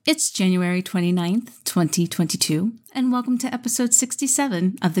It's January 29th, 2022, and welcome to episode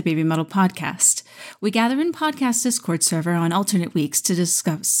 67 of the Baby Metal Podcast. We gather in podcast Discord server on alternate weeks to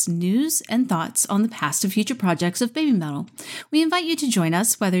discuss news and thoughts on the past and future projects of Baby Metal. We invite you to join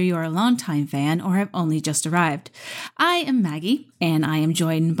us whether you are a longtime fan or have only just arrived. I am Maggie, and I am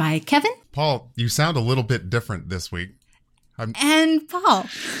joined by Kevin. Paul, you sound a little bit different this week. And Paul.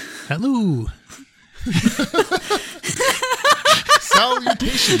 Hello.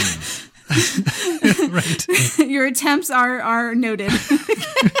 Salutations. Right. Your attempts are noted.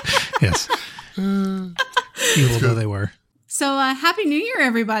 Yes. Evil though they were. So, Happy New Year,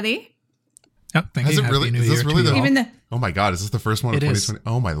 everybody. Oh, thank Has you. it really? Happy New Is this Year really to the? you all. Even the- Oh my God! Is this the first one of It is.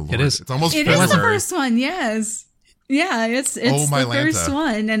 2020? Oh my Lord! It is. It's almost It February. is the first one, yes. Yeah, it's Oh, my the first Lanta.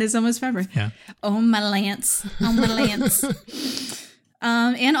 one, and it's almost February. Yeah. Oh my Lance. Oh my Lance.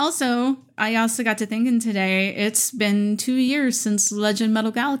 And also, I also got to thinking today, it's been 2 years since Legend Metal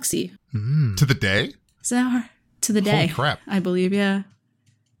Galaxy. To the day. So, to the day. Holy crap. I believe, yeah.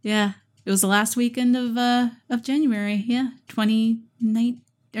 Yeah. It was the last weekend of January. Yeah.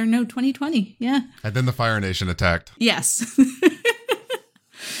 2020. Yeah. And then the Fire Nation attacked. Yes.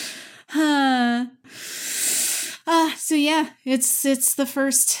 So yeah, it's the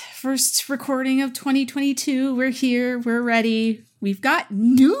first recording of 2022. We're here. We're ready. We've got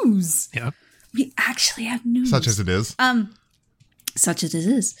news. Yep. We actually have news. Such as it is. Such as it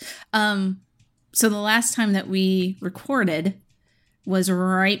is. So the last time that we recorded was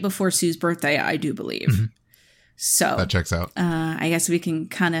right before Sue's birthday, I do believe. Mm-hmm. That So checks out. I guess we can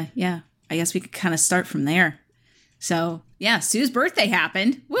kind of start from there. So yeah, Sue's birthday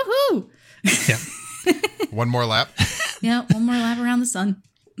happened. Woohoo! Yeah. One more lap. Yeah, one more lap around the sun.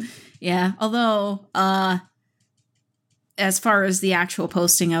 Yeah, although, as far as the actual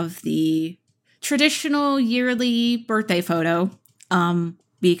posting of the traditional yearly birthday photo,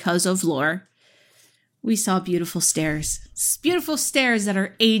 because of lore, we saw beautiful stairs. Beautiful stairs that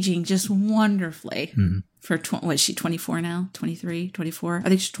are aging just wonderfully. Mm-hmm. For, what is she, 24 now? 23, 24? I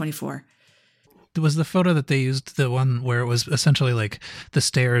think she's 24. Was the photo that they used the one where it was essentially like the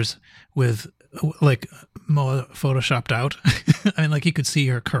stairs with like Moa photoshopped out? I mean, like you could see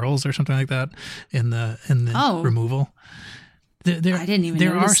her curls or something like that in the removal. There, I didn't even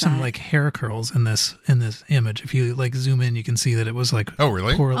There notice are some that. like hair curls in this image. If you like zoom in, you can see that it was like Oh,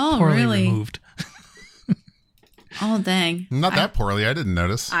 really? poorly really? removed. Oh, dang. Not that poorly. I didn't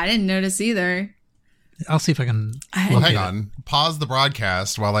notice. I didn't notice either. I'll see if I can. Well, locate hang it. on. Pause the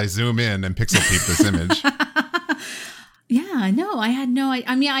broadcast while I zoom in and pixel peep this image. Yeah, no, I had no.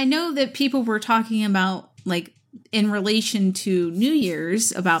 I mean, I know that people were talking about like in relation to New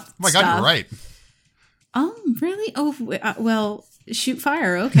Year's about. Oh my stuff. God, you're right. Oh, really? Oh, well, shoot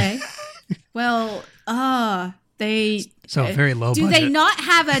fire. Okay. Well, they. So very low Do budget. they not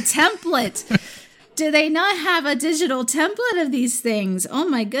have a template? Do they not have a digital template of these things? Oh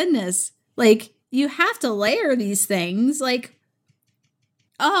my goodness! Like you have to layer these things. Like,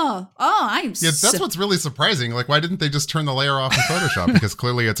 I'm. Yeah, that's what's really surprising. Like, why didn't they just turn the layer off in Photoshop? Because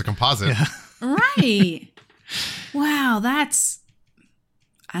clearly it's a composite. Yeah. Right. Wow, that's,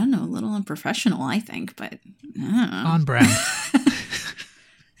 I don't know, a little unprofessional, I think, but I don't know. On brand.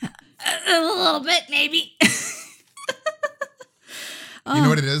 A little bit, maybe. You know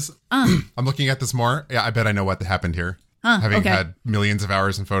what it is? I'm looking at this more. Yeah, I bet I know what happened here. Having okay. had millions of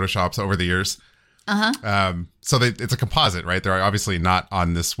hours in Photoshops over the years. So it's a composite, right? They're obviously not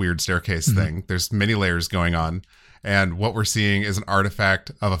on this weird staircase thing. There's many layers going on. And what we're seeing is an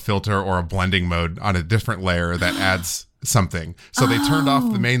artifact of a filter or a blending mode on a different layer that adds something. So they turned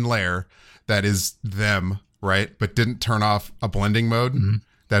off the main layer that is them, right? But didn't turn off a blending mode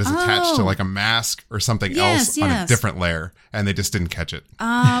that is attached to like a mask or something else on a different layer. And they just didn't catch it.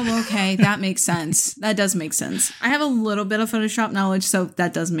 Oh, okay. That makes sense. That does make sense. I have a little bit of Photoshop knowledge, so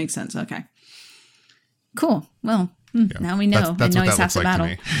that does make sense. Okay. Cool. Well, now we know. That's I know what he's that half looks the like battle.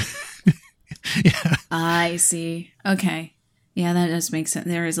 to me. Yeah. I see. Okay. Yeah, that does make sense.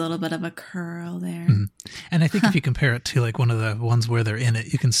 There is a little bit of a curl there. And I think if you compare it to like one of the ones where they're in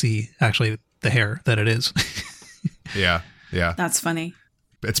it, you can see actually the hair that it is. Yeah. That's funny.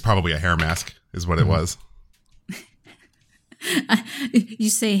 It's probably a hair mask is what it was. You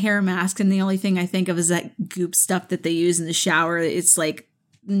say hair mask, and the only thing I think of is that goop stuff that they use in the shower. It's like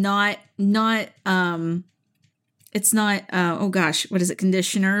it's not oh gosh, what is it,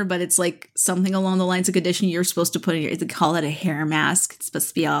 conditioner, but it's like something along the lines of conditioner you're supposed to put in your, they call it a hair mask. It's supposed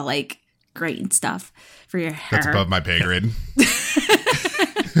to be all like great and stuff for your hair. That's above my pay grade.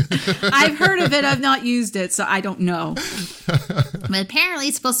 I've heard of it, I've not used it, so I don't know. But apparently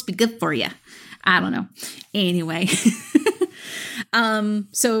it's supposed to be good for you. I don't know. Anyway.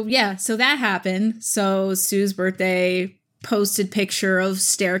 So that happened. So Sue's birthday, posted picture of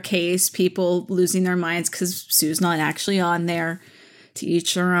staircase, people losing their minds because Sue's not actually on there. To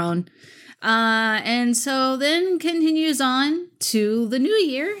each their own. And so then continues on to the new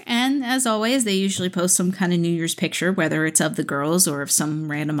year. And as always, they usually post some kind of New Year's picture, whether it's of the girls or of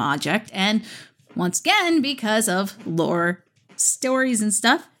some random object. And once again, because of lore stories and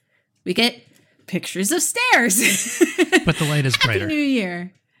stuff, we get pictures of stairs. But the light is brighter. Happy New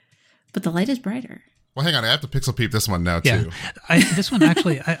Year. But the light is brighter. Well, hang on. I have to pixel peep this one now too. This one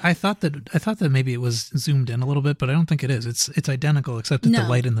actually, I thought that maybe it was zoomed in a little bit, but I don't think it is. It's identical, except that the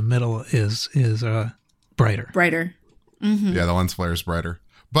light in the middle is brighter. Brighter. Mm-hmm. Yeah, the lens flare is brighter,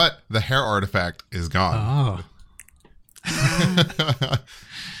 but the hair artifact is gone. Oh.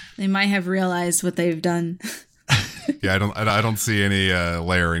 They might have realized what they've done. Yeah, I don't see any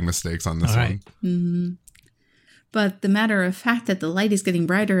layering mistakes on this one. Mm-hmm. But the matter of fact that the light is getting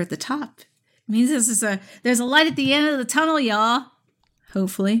brighter at the top means there's a light at the end of the tunnel, y'all.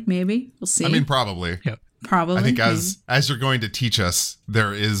 Hopefully, maybe. We'll see. I mean, probably. Yep. Probably. I think as you're going to teach us,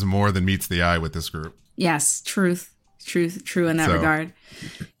 there is more than meets the eye with this group. Yes, true in that regard.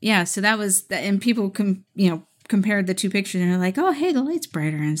 Yeah, so that was and people compared the two pictures and they're like, oh, hey, the light's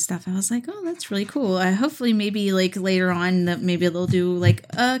brighter and stuff. I was like, oh, that's really cool. Hopefully maybe like later on that maybe they'll do like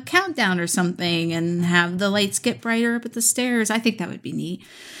a countdown or something and have the lights get brighter up at the stairs. I think that would be neat.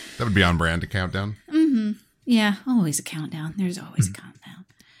 That would be on brand to countdown. Mm-hmm. Yeah, always a countdown. There's always a countdown.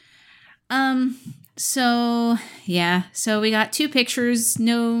 So we got two pictures,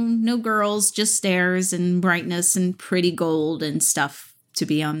 no girls, just stairs and brightness and pretty gold and stuff to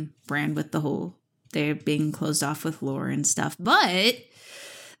be on brand with the whole they're being closed off with lore and stuff. But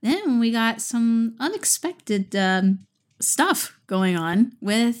then we got some unexpected stuff going on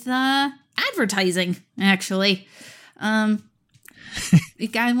with advertising, actually. One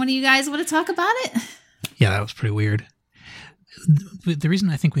of you guys want to talk about it? Yeah, that was pretty weird. The reason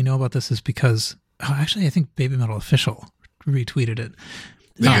I think we know about this is because, actually, I think Baby Metal Official retweeted it.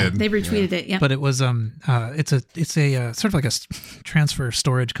 They retweeted it, yeah. But it was it's a sort of like a transfer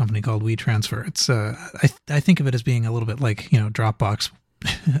storage company called WeTransfer. It's I think of it as being a little bit like Dropbox,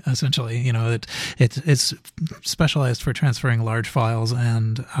 essentially. It's specialized for transferring large files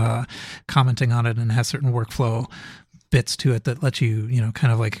and commenting on it, and has certain workflow bits to it that let you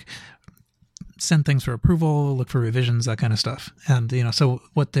kind of like send things for approval, look for revisions, that kind of stuff. And so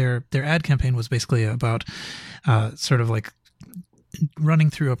what their ad campaign was basically about, sort of like running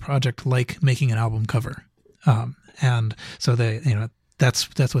through a project like making an album cover. And so they,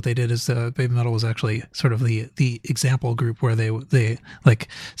 that's what they did. Is Baby Metal was actually sort of the example group where they like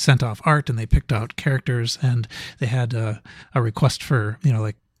sent off art and they picked out characters, and they had a request for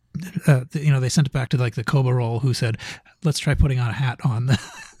they sent it back to like the Koba Roll, who said, let's try putting on a hat on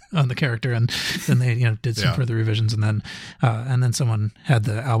the character, and then they did some further revisions, and then someone had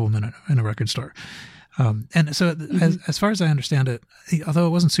the album in a record store. And so, as far as I understand it, although it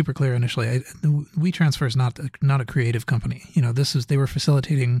wasn't super clear initially, WeTransfer is not a creative company. They were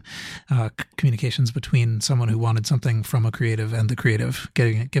facilitating communications between someone who wanted something from a creative and the creative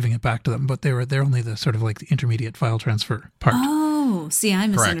giving it back to them. But they're only the sort of like the intermediate file transfer part. Oh, see, I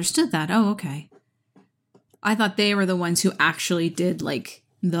misunderstood that. Oh, okay. I thought they were the ones who actually did like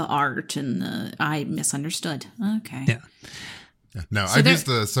the art and I misunderstood. Okay. Yeah. No, I've used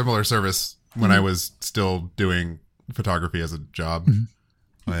a similar service when I was still doing photography as a job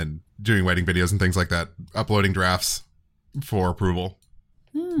and doing wedding videos and things like that, uploading drafts for approval.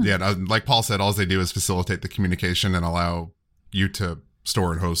 Yeah, like Paul said, all they do is facilitate the communication and allow you to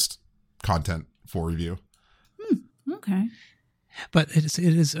store and host content for review. Okay. But it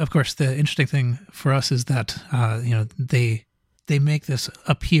is, of course, the interesting thing for us is that, they make this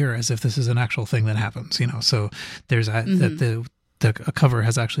appear as if this is an actual thing that happens, so there's that the cover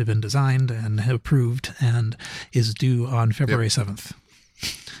has actually been designed and approved and is due on February 7th.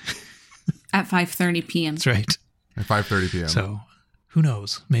 At 5:30 p.m. That's right. At 5:30 p.m. So who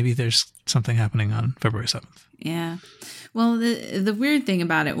knows? Maybe there's something happening on February 7th. Yeah. Well, the weird thing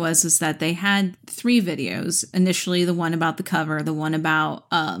about it was that they had 3 videos. Initially, the one about the cover, the one about,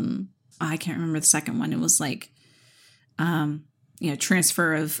 I can't remember the second one. It was like,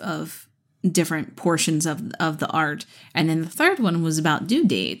 transfer of different portions of the art. And then the third one was about due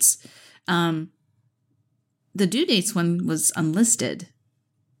dates. The due dates one was unlisted.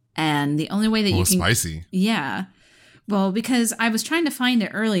 And the only way that you can... spicy. Yeah. Well, because I was trying to find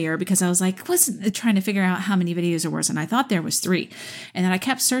it earlier because I was like, trying to figure out how many videos there was. And I thought there was 3. And then I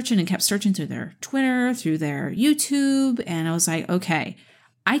kept searching through their Twitter, through their YouTube. And I was like, okay,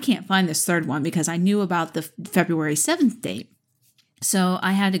 I can't find this third one because I knew about the February 7th date. So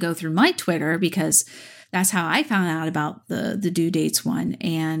I had to go through my Twitter because that's how I found out about the due dates one.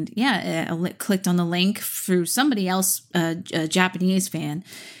 And yeah, I clicked on the link through somebody else, a Japanese fan.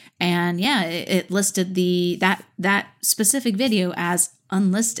 And yeah, it listed that specific video as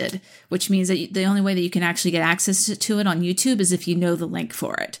unlisted, which means that the only way that you can actually get access to it on YouTube is if you know the link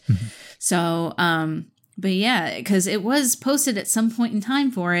for it. Mm-hmm. So, but yeah, because it was posted at some point in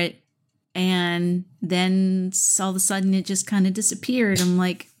time for it. And then all of a sudden it just kind of disappeared. I'm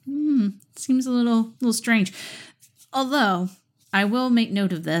like, seems a little strange. Although I will make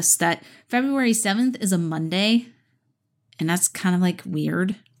note of this, that February 7th is a Monday, and that's kind of like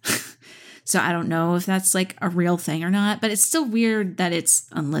weird. So I don't know if that's like a real thing or not, but it's still weird that it's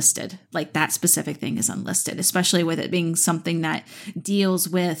unlisted. Like that specific thing is unlisted, especially with it being something that deals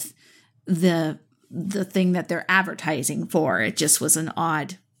with the thing that they're advertising for. It just was an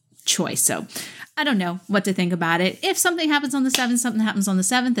odd choice. So I don't know what to think about it. If something happens on the 7th, something happens on the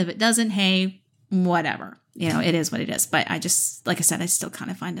 7th. If it doesn't, hey, whatever. It is what it is. But I just, like I said, I still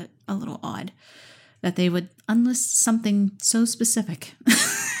kind of find it a little odd that they would unlist something so specific.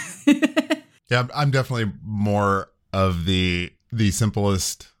 Yeah, I'm definitely more of the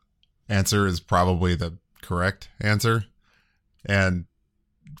simplest answer is probably the correct answer. And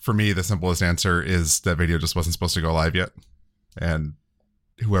for me, the simplest answer is that video just wasn't supposed to go live yet. And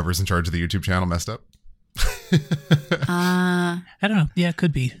whoever's in charge of the YouTube channel messed up. I don't know. Yeah, it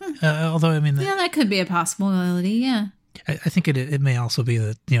could be. Although, I mean... Yeah, that could be a possibility, yeah. I think it may also be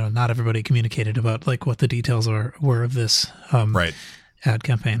that, not everybody communicated about like what the details were of this right. ad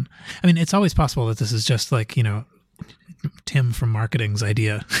campaign. I mean, it's always possible that this is just like, Tim from marketing's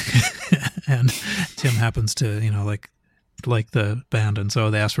idea. And Tim happens to, like the band, and so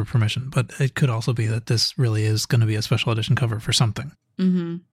they asked for permission. But it could also be that this really is going to be a special edition cover for something.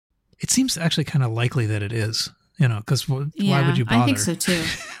 Mm-hmm. It seems actually kind of likely that it is, because why would you bother? I think so too.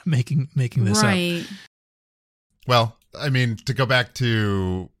 making this right. up? Well, I mean, to go back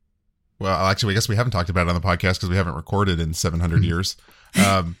to, well, actually, I guess we haven't talked about it on the podcast because we haven't recorded in 700 years.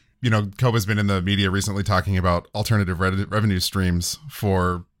 Koba's been in the media recently talking about alternative revenue streams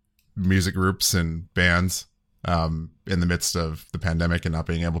for music groups and bands in the midst of the pandemic and not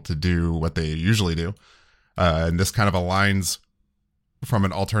being able to do what they usually do. And this kind of aligns from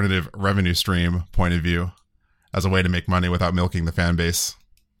an alternative revenue stream point of view as a way to make money without milking the fan base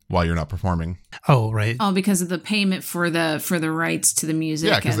while you're not performing. Oh, right. Oh, because of the payment for the rights to the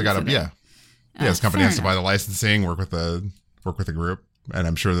music. Yeah, because they got to, this company has to buy the licensing, work with the group, and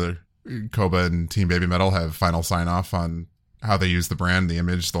I'm sure the Koba and Team Baby Metal have final sign off on how they use the brand, the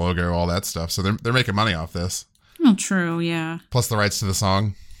image, the logo, all that stuff. So they're making money off this. Oh, true. Yeah. Plus the rights to the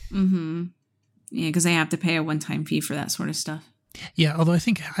song. Mm-hmm. Yeah, because they have to pay a one-time fee for that sort of stuff. Yeah, although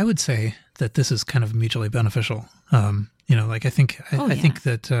I would say that this is kind of mutually beneficial. I think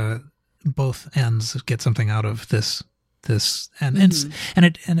that both ends get something out of this, and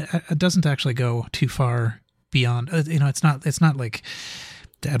it doesn't actually go too far beyond. It's not like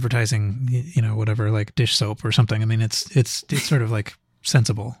advertising, whatever, like dish soap or something. I mean, it's sort of like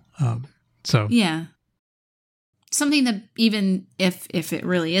sensible. So yeah, something that even if it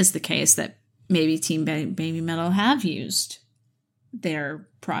really is the case that maybe Team Baby Metal have used their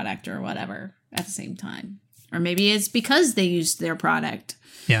product or whatever at the same time, or maybe it's because they used their product.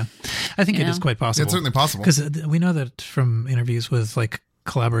 Yeah, I think it is quite possible. It's certainly possible because we know that from interviews with like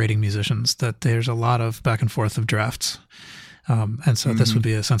collaborating musicians that there's a lot of back and forth of drafts, and so this would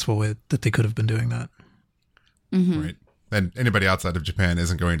be a sensible way that they could have been doing that. Mm-hmm. Right, and anybody outside of Japan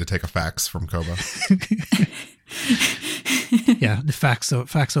isn't going to take a fax from Koba. Yeah, the fax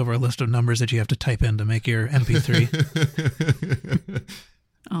over a list of numbers that you have to type in to make your MP3.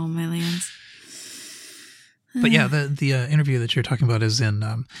 Oh my lands! But yeah, the interview that you're talking about is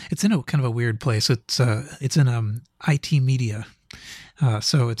it's in a kind of a weird place. It's in IT Media,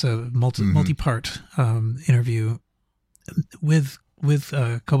 so it's a multi-part interview with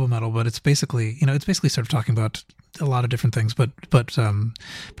Koba Metal, but it's basically sort of talking about a lot of different things, but part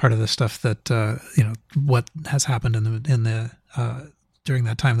of the stuff that what has happened in the during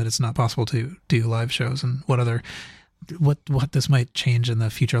that time that it's not possible to do live shows, and what this might change in the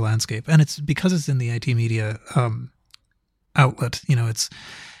future landscape. And it's because it's in the IT Media outlet,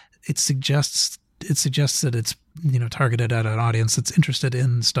 it suggests that it's targeted at an audience that's interested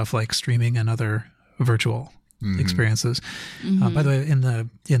in stuff like streaming and other virtual experiences. By the way, in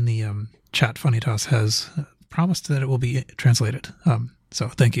the chat, Funny Toss has promised that it will be translated. So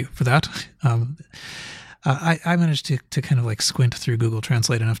thank you for that. I managed to kind of like squint through Google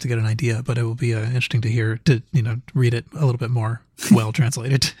Translate enough to get an idea, but it will be interesting to read it a little bit more well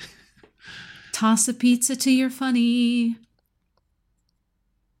translated. Toss a pizza to your funny.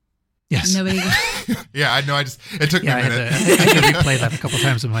 Yes. Nobody. Yeah, I know. It took me a minute. I had to replay that a couple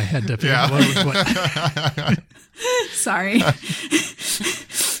times in my head to figure out what. Sorry.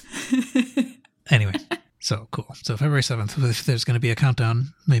 Anyway, so cool. So February 7th, if there's going to be a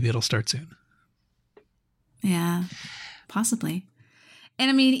countdown, maybe it'll start soon. Yeah, possibly. And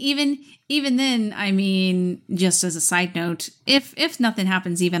I mean, even then, I mean, just as a side note, if nothing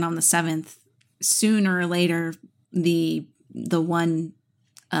happens even on the 7th, sooner or later, the one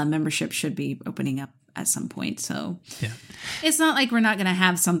membership should be opening up at some point. So yeah, it's not like we're not going to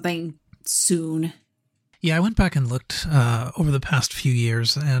have something soon. Yeah, I went back and looked over the past few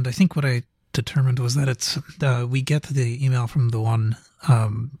years, and I think what I determined was that it's we get the email from the one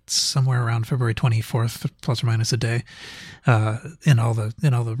somewhere around February 24th, plus or minus a day, in all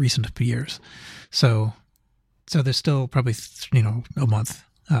the recent years. So there's still probably a month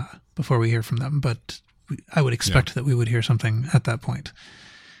before we hear from them, but I would expect that we would hear something at that point.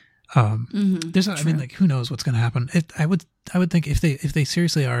 I mean, like, who knows what's going to happen? I would think if they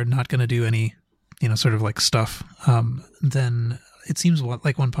seriously are not going to do any, sort of like stuff, then it seems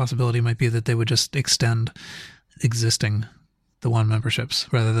like one possibility might be that they would just extend existing the one memberships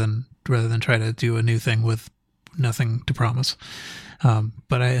rather than try to do a new thing with nothing to promise.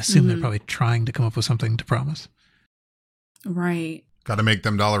 But I assume they're probably trying to come up with something to promise. Right. Got to make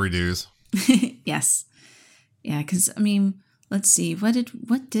them dollary dues. Yes. Yeah, because I mean, let's see. What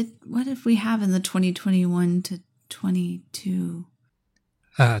did we have in the 2021 to 22?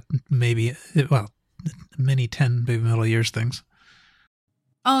 Maybe many 10 Baby Metal Years things.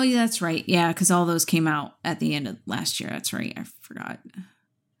 Oh, yeah, that's right. Yeah, because all those came out at the end of last year. That's right. I forgot.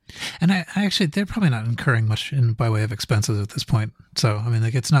 And I actually, they're probably not incurring much by way of expenses at this point. So I mean,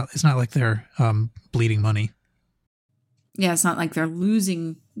 like, it's not like they're bleeding money. Yeah, it's not like they're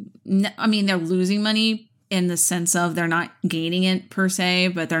losing. I mean, they're losing money in the sense of they're not gaining it per se,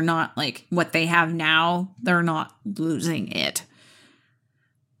 but they're not like what they have now. They're not losing it.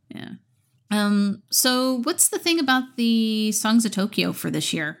 Yeah. So what's the thing about the Songs of Tokyo for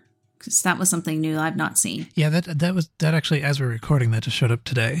this year? Because that was something new I've not seen. Yeah, that actually, as we're recording, that just showed up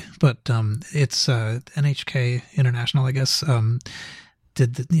today. But it's NHK International, I guess.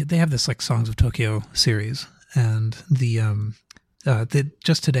 They have this like Songs of Tokyo series, and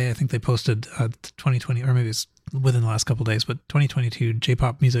just today I think they posted 2020, or maybe it's within the last couple of days, but 2022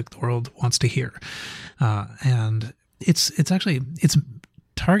 J-pop music the world wants to hear, and it's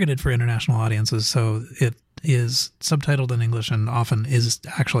targeted for international audiences, so it is subtitled in English and often is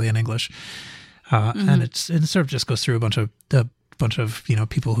actually in English, and it sort of just goes through a bunch of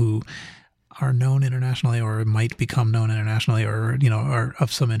people who are known internationally or might become known internationally, or are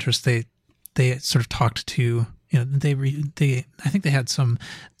of some interest. They sort of talked to I think they had some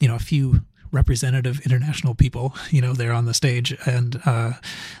a few representative international people there on the stage, and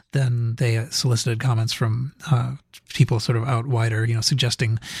then they solicited comments from people sort of out wider,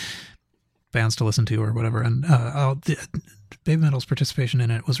 suggesting bands to listen to or whatever. And Baby Metal's participation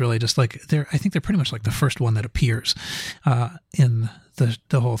in it was really just like I think they're pretty much like the first one that appears in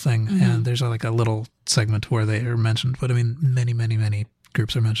the whole thing. And there's like a little segment where they are mentioned, but I mean many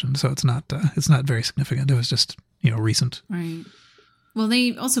groups are mentioned, so it's not very significant. It was just recent. Right. Well,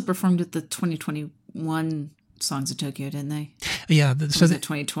 they also performed at the 2021 Songs of Tokyo, didn't they? Yeah. So was it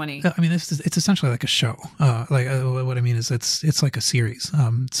 2020? I mean, it's essentially like a show. What I mean is it's like a series.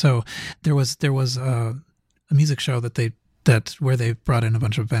 So there was a music show where they brought in a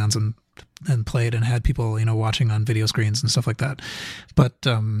bunch of bands and played and had people watching on video screens and stuff like that. But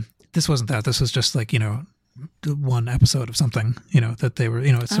this wasn't that. This was just like one episode of something that they were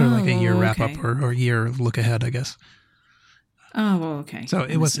it's sort of like a year wrap up or year look ahead, I guess. Oh, well, okay. So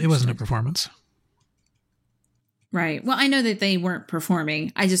it wasn't a performance. Right. Well, I know that they weren't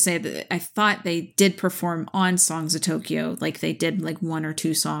performing. I just say that I thought they did perform on Songs of Tokyo. Like they did like one or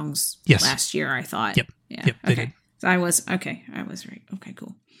two songs last year, I thought. Yep. Yeah. Yep, okay. Did. So I was right. Okay,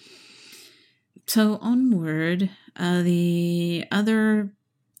 cool. So onward, the other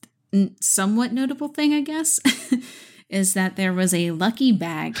somewhat notable thing, I guess, is that there was a lucky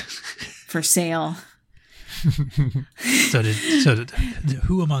bag for sale. So did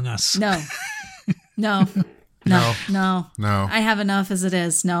who among us? No. I have enough as it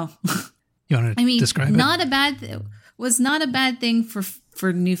is. No. You want to describe it? Was not a bad thing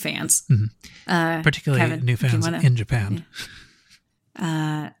for new fans. Mm-hmm. Particularly Kevin, new fans in Japan.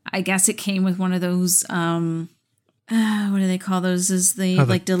 Yeah. I guess it came with one of those what do they call those? Is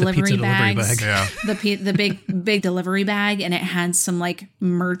the delivery bags? Yeah. The big delivery bag, and it had some like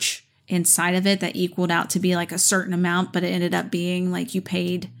merch inside of it that equaled out to be like a certain amount, but it ended up being like you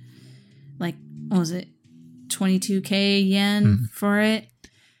paid like, what was it, 22k yen for it.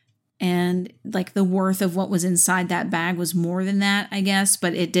 and like the worth of what was inside that bag was more than that, I guess,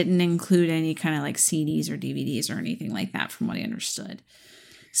 but it didn't include any kind of like CDs or DVDs or anything like that from what I understood.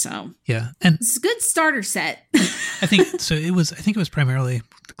 So yeah, and it's a good starter set. I think so. I think it was primarily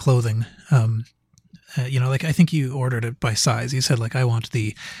clothing. Like I think you ordered it by size. You said like, I want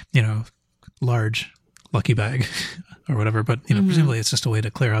the, large lucky bag or whatever, but presumably it's just a way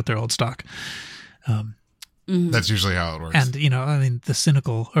to clear out their old stock. That's usually how it works. And, the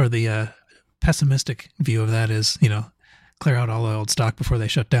cynical or the pessimistic view of that is, clear out all the old stock before they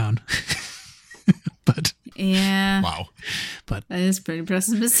shut down. But yeah. Wow. But that is pretty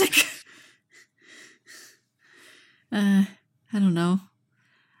pessimistic. I don't know.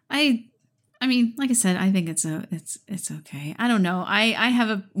 I mean, like I said, I think it's okay. I don't know. I have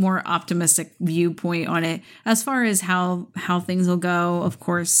a more optimistic viewpoint on it. As far as how things will go, of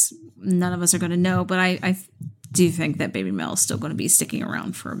course, none of us are going to know, but I do think that Baby Mel is still going to be sticking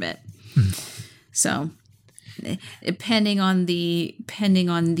around for a bit. So, depending on the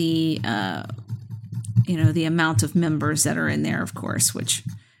the amount of members that are in there, of course, which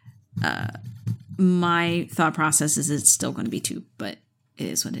my thought process is it's still going to be 2, but it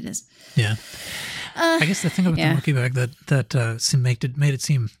is what it is. Yeah. I guess the thing about the lucky bag that made it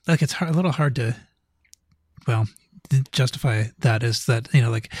seem like it's a little hard to, justify that is that,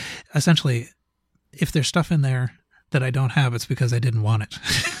 essentially if there's stuff in there that I don't have, it's because I didn't want it.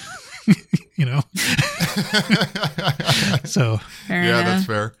 So fair yeah, enough. that's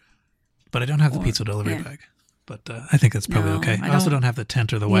fair. But I don't have the pizza delivery bag. But I think that's probably okay. I also don't have the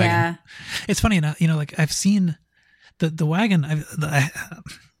tent or the wagon. Yeah. It's funny enough, I've seen the wagon.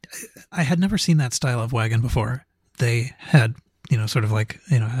 I had never seen that style of wagon before. They had, sort of like,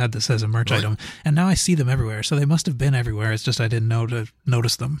 had this as a merch item, and now I see them everywhere. So they must have been everywhere. It's just I didn't know to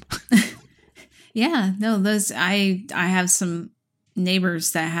notice them. Yeah, no, those I have some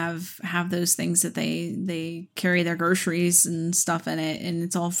neighbors that have those things that they carry their groceries and stuff in it, and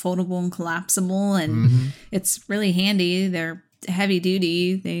it's all foldable and collapsible, and it's really handy. They're heavy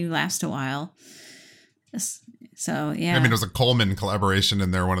duty. They last a while. So yeah, I mean, it was a Coleman collaboration,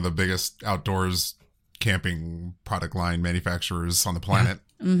 and they're one of the biggest outdoors camping product line manufacturers on the planet.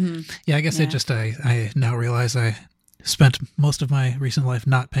 Yeah, I guess I now realize I spent most of my recent life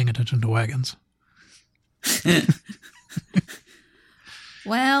not paying attention to wagons.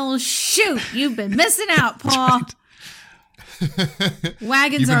 Well, shoot, you've been missing out, Paul. Right.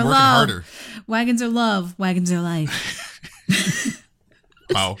 Wagons You've been are working love. harder. Wagons are love. Wagons are life.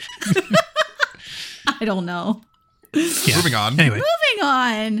 Wow. I don't know. Yeah. Moving on. Anyway, Moving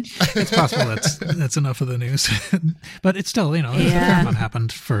on. it's possible that's enough of the news, but it's still, a fair amount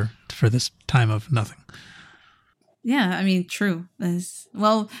happened for this time of nothing. Yeah, I mean, true.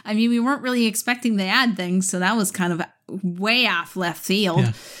 Well, I mean, we weren't really expecting to add things, so that was kind of way off left field.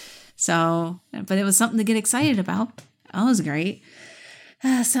 Yeah. So, but it was something to get excited about. That was great.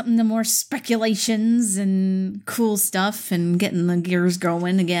 Something to more speculations and cool stuff and getting the gears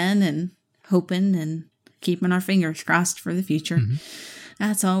going again and hoping and keeping our fingers crossed for the future.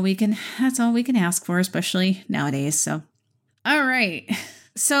 That's all we can ask for, especially nowadays. So, all right.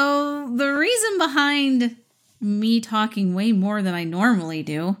 So the reason behind me talking way more than I normally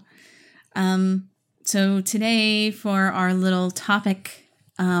do. So today for our little topic,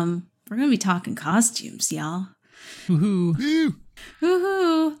 we're going to be talking costumes, y'all. Woohoo.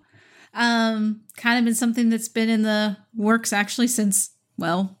 Woohoo. Kind of been something that's been in the works actually since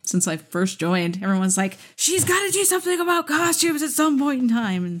I first joined. Everyone's like, she's got to do something about costumes at some point in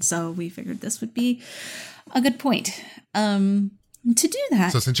time. And so we figured this would be a good point. To do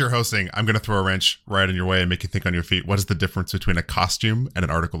that. So since you're hosting, I'm going to throw a wrench right in your way and make you think on your feet. What is the difference between a costume and an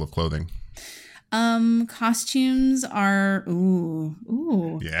article of clothing? Costumes are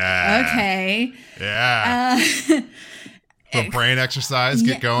ooh. Yeah. Okay. Yeah. A brain exercise.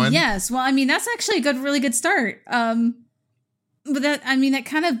 Get going. Yes. Well, I mean, that's actually a really good start. But that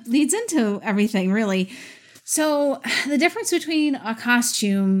kind of leads into everything, really. So the difference between a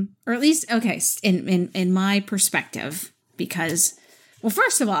costume, or at least, okay, in my perspective, because, well,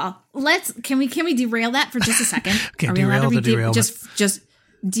 first of all, can we derail that for just a second? Okay, derail the derailment. Just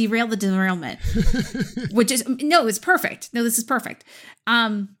derail the derailment, which is, no, it's perfect. No, this is perfect.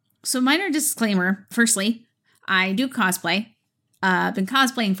 So minor disclaimer. Firstly, I do cosplay. I've been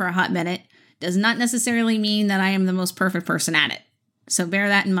cosplaying for a hot minute. Does not necessarily mean that I am the most perfect person at it. So bear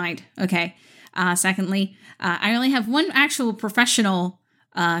that in mind. Okay. Secondly, I only have one actual professional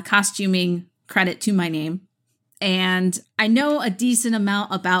costuming credit to my name. And I know a decent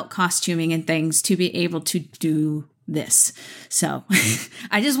amount about costuming and things to be able to do this. So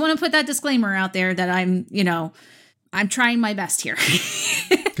I just want to put that disclaimer out there that I'm trying my best here.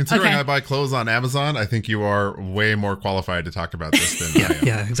 Considering Okay. I buy clothes on Amazon, I think you are way more qualified to talk about this than I am.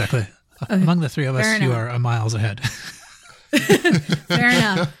 Yeah, exactly. Among the three of us, Fair you enough. are miles ahead. Fair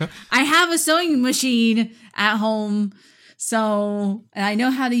enough. I have a sewing machine at home, so I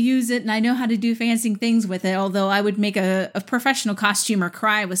know how to use it and I know how to do fancy things with it, although I would make a professional costumer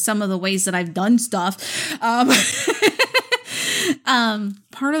cry with some of the ways that I've done stuff. Part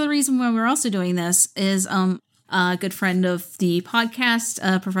of the reason why we're also doing this is a good friend of the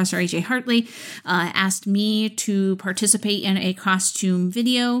podcast, Professor AJ Hartley, asked me to participate in a costume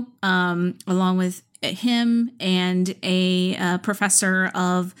video along with him and a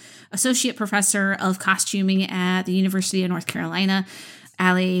associate professor of costuming at the University of North Carolina.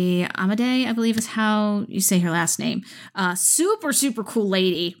 Ali Amadei, I believe is how you say her last name. Super, super cool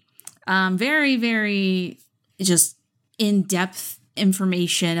lady. Very, very just in-depth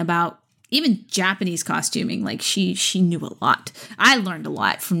information about even Japanese costuming. Like she knew a lot. I learned a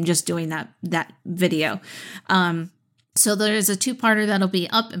lot from just doing that video. So there's a 2-parter that'll be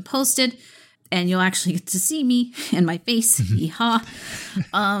up and posted, and you'll actually get to see me and my face. Yeehaw.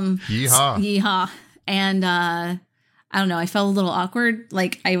 Yeehaw. Yeehaw. And I don't know, I felt a little awkward.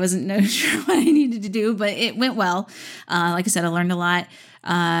 Like I wasn't sure what I needed to do, but it went well. Like I said, I learned a lot.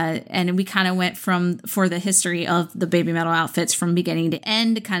 And we kind of went for the history of the Baby Metal outfits from beginning to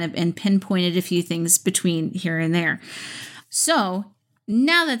end, kind of, and pinpointed a few things between here and there. So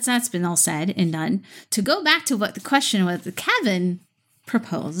now that's been all said and done, to go back to what the question was that Kevin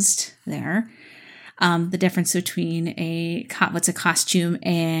proposed there, the difference between what's a costume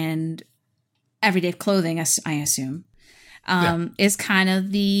and everyday clothing, I assume, is kind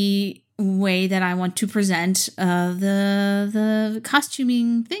of the way that I want to present the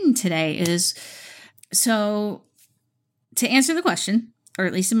costuming thing today. Is so, to answer the question, or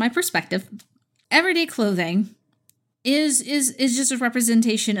at least in my perspective, everyday clothing is just a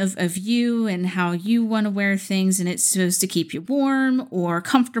representation of you and how you want to wear things, and it's supposed to keep you warm or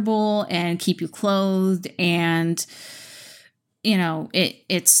comfortable and keep you clothed, and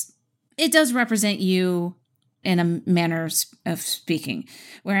it does represent you in a manner of speaking.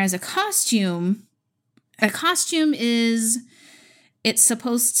 Whereas a costume is, it's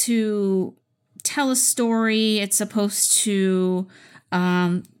supposed to tell a story. It's supposed to,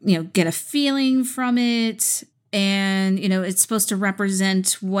 get a feeling from it. And, it's supposed to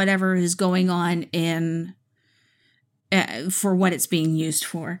represent whatever is going on for what it's being used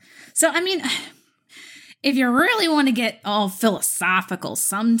for. So, I mean, if you really want to get all philosophical,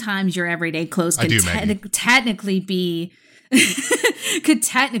 sometimes your everyday clothes can technically be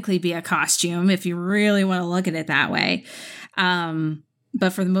a costume if you really want to look at it that way.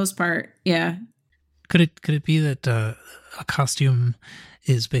 But for the most part, yeah. Could it be that a costume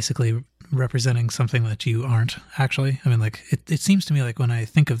is basically representing something that you aren't actually? I mean, like it seems to me like when I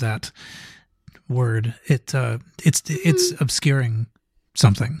think of that word, it's obscuring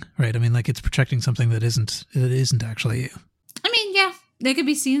something, right? I mean, like it's projecting something that isn't actually you. I mean, yeah, they could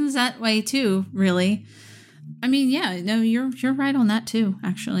be seen as that way too, really. I mean, yeah, no, you're right on that too,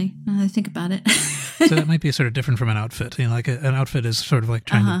 actually, now that I think about it. So that might be sort of different from an outfit. Like an outfit is sort of like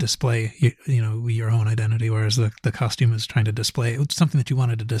trying to display, your own identity, whereas the costume is trying to display something that you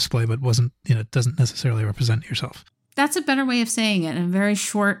wanted to display, but wasn't, doesn't necessarily represent yourself. That's a better way of saying it in a very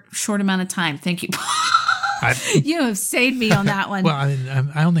short amount of time. Thank you. You have saved me on that one. Well,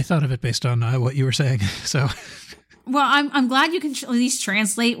 I only thought of it based on what you were saying. So, well, I'm glad you can at least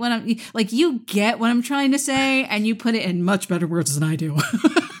translate what I'm like. You get what I'm trying to say, and you put it in much better words than I do.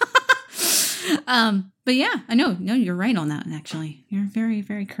 But yeah, I know. No, you're right on that. Actually, you're very,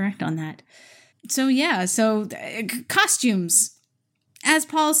 very correct on that. So yeah, costumes, as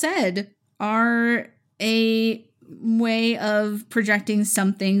Paul said, are a way of projecting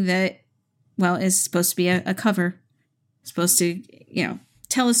something that, well, is supposed to be a cover, supposed to,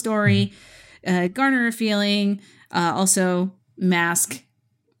 tell a story, garner a feeling, also mask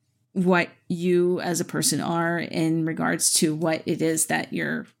what you as a person are in regards to what it is that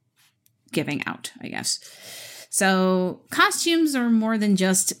you're giving out, I guess. So costumes are more than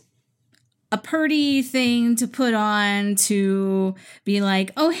just a pretty thing to put on to be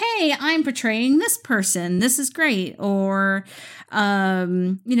like, oh, hey, I'm portraying this person. This is great. Or, oh,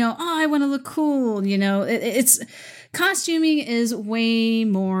 I want to look cool. It's costuming is way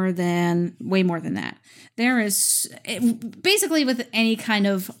more than that. There is basically with any kind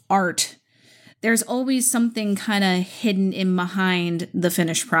of art, there's always something kind of hidden in behind the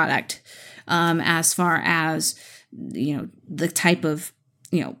finished product, as far as, the type of,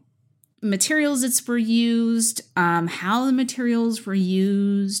 materials that were used, how the materials were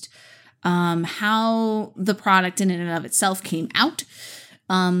used, how the product in and of itself came out,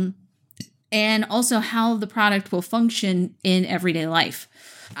 and also how the product will function in everyday life.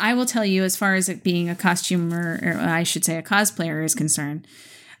 I will tell you, as far as it being a costumer, or I should say a cosplayer is concerned,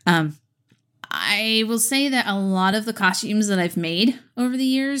 I will say that a lot of the costumes that I've made over the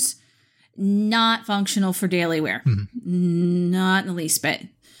years, not functional for daily wear. Not in the least bit.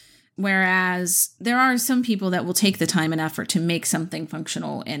 Whereas there are some people that will take the time and effort to make something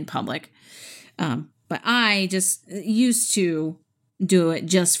functional in public. But I just used to do it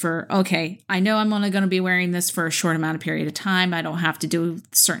just for, okay, I know I'm only going to be wearing this for a short amount of period of time. I don't have to do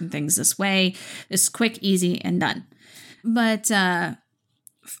certain things this way. It's quick, easy, and done. But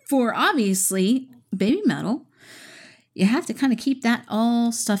for obviously Baby Metal, you have to kind of keep that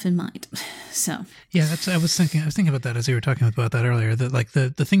all stuff in mind. So yeah, I was thinking about that as you were talking about that earlier. That like the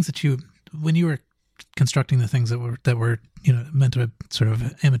things that you, when you were constructing the things that were meant to sort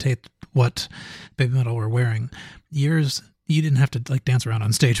of imitate what Baby Metal were wearing, you didn't have to like dance around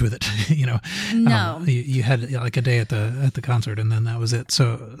on stage with it, No, you had like a day at the concert, and then that was it.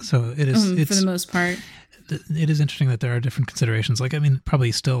 So it is it's, for the most part. It is interesting that there are different considerations. Like, I mean,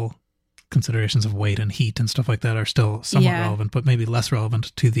 probably still considerations of weight and heat and stuff like that are still somewhat relevant, but maybe less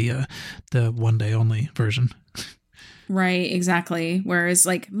relevant to the one day only version. Right, exactly. Whereas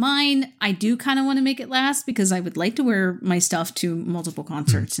like mine, I do kind of want to make it last because I would like to wear my stuff to multiple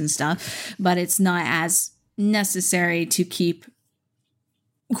concerts and stuff, but it's not as necessary to keep,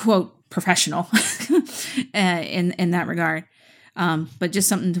 quote, professional in that regard. But just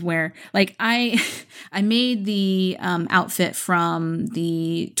something to wear. Like I made the outfit from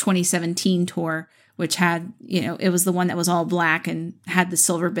the 2017 tour, which had, it was the one that was all black and had the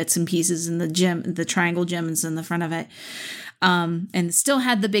silver bits and pieces and the triangle gems in the front of it. And still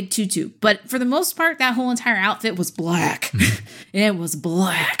had the big tutu. But for the most part, that whole entire outfit was black. It was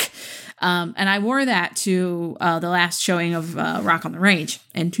black. And I wore that to the last showing of Rock on the Range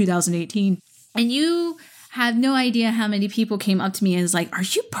in 2018. And you have no idea how many people came up to me and was like, "Are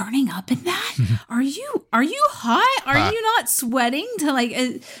you burning up in that? Are you hot? Are you not sweating?" To like,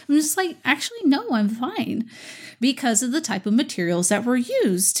 I'm just like, actually, no, I'm fine, because of the type of materials that were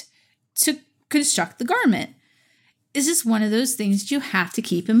used to construct the garment. It's just one of those things you have to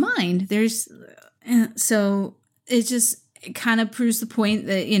keep in mind. So it kind of proves the point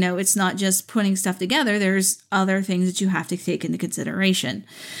that, it's not just putting stuff together. There's other things that you have to take into consideration.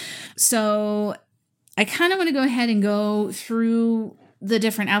 So I kind of want to go ahead and go through the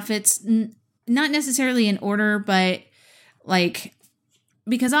different outfits, not necessarily in order, but like,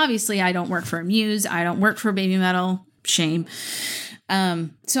 because obviously I don't work for Amuse. I don't work for Baby Metal. Shame. So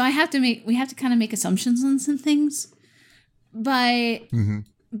we have to kind of make assumptions on some things, but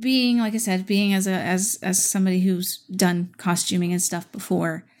being, like I said, being as somebody who's done costuming and stuff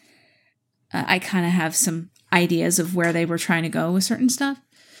before, I kind of have some ideas of where they were trying to go with certain stuff.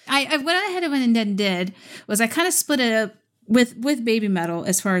 What I had went and did was I kind of split it up with Baby Metal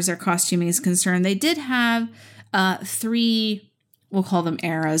as far as their costuming is concerned. They did have 3, we'll call them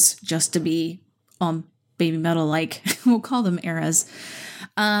eras, just to be Baby Metal like. We'll call them eras.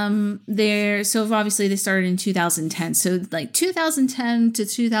 So obviously they started in 2010. So like 2010 to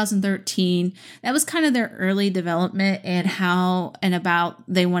 2013, that was kind of their early development and how and about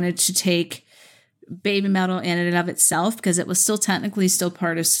they wanted to take Baby Metal in and of itself, because it was still technically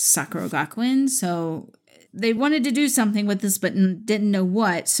part of Sakura Gakuen. So they wanted to do something with this, but didn't know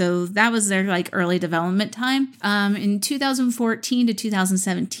what. So that was their like early development time. In 2014 to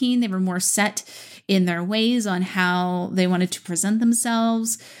 2017, they were more set in their ways on how they wanted to present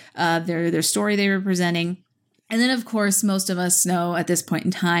themselves, their story they were presenting. And then, of course, most of us know at this point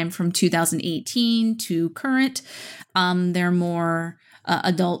in time from 2018 to current, they're more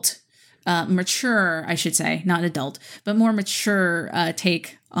adult, mature, I should say, not adult, but more mature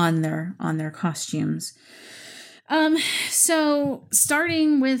take on their costumes. So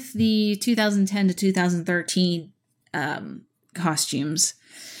starting with the 2010 to 2013 costumes.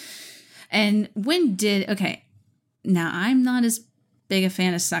 And now I'm not as big a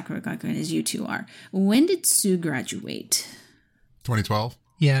fan of Sakura Gakuen as you two are. When did Sue graduate? 2012?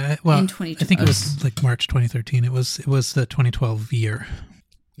 Yeah, well, in 2012. I think it was like March 2013. It was the 2012 year.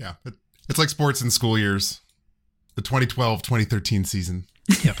 Yeah, it's like sports in school years. The 2012-2013 season.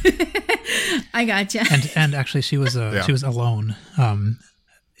 Yep. I gotcha. And actually, she was alone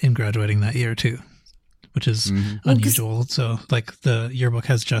in graduating that year too, which is unusual. So like the yearbook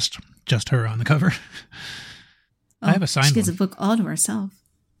has just her on the cover. I have a signed one. She gets a book all to herself.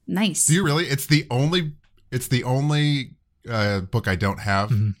 Nice. Do you really? It's the only book I don't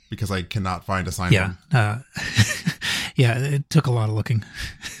have because I cannot find a signed one. Yeah, it took a lot of looking.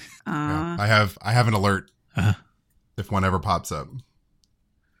 Yeah, I have an alert if one ever pops up.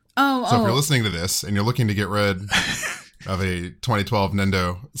 So if you're listening to this and you're looking to get rid of a 2012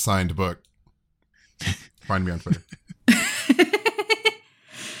 Nendo signed book, find me on Twitter.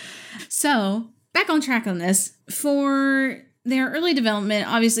 So, back on track on this. For their early development,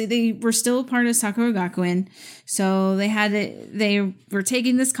 obviously they were still part of Sakura Gakuen. So they were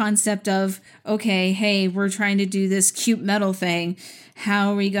taking this concept of, okay, hey, we're trying to do this cute metal thing.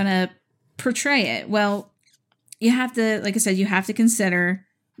 How are we going to portray it? Well, you have to, like I said, you have to consider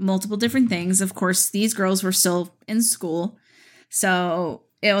multiple different things. Of course, these girls were still in school. So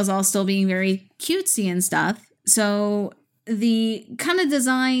it was all still being very cutesy and stuff. So the kind of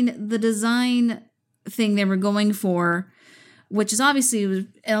design thing they were going for, which is obviously,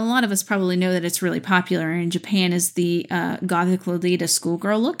 and a lot of us probably know that it's really popular in Japan, is the Gothic Lolita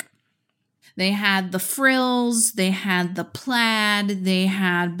schoolgirl look. They had the frills, they had the plaid, they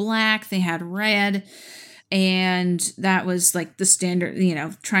had black, they had red, and that was like the standard,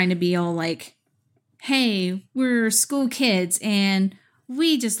 trying to be all like, hey, we're school kids and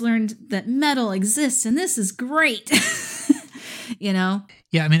we just learned that metal exists and this is great.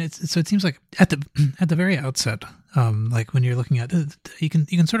 Yeah, I mean, it seems like at the very outset, like when you're looking at it, you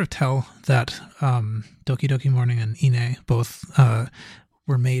can sort of tell that Doki Doki Morning and Ine both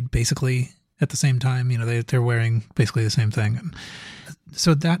were made basically at the same time. They're wearing basically the same thing, and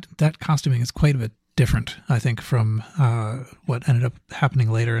so that costuming is quite a bit different, I think, from what ended up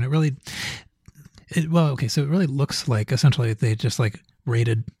happening later. And it really looks like essentially they just like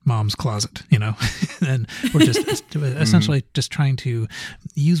raided mom's closet, and we're just essentially just trying to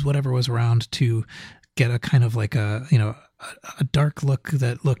use whatever was around to get a kind of like a dark look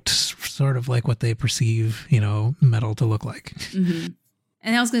that looked sort of like what they perceive, metal to look like. Mm-hmm.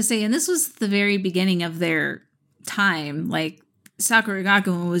 And I was going to say, and this was the very beginning of their time, like Sakura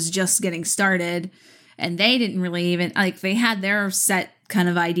Gakuen was just getting started and they didn't really even, like, they had their set kind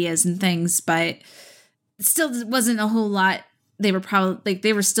of ideas and things, but it still wasn't a whole lot. They were probably, like,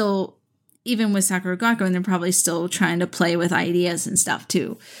 they were still, even with Sakura Gakuen, they're probably still trying to play with ideas and stuff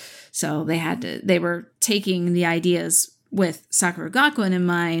too. So they were taking the ideas with Sakura Gakuen in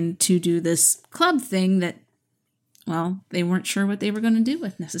mind to do this club thing that, well, they weren't sure what they were going to do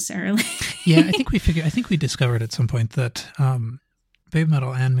with necessarily. Yeah, I think we discovered at some point that Baby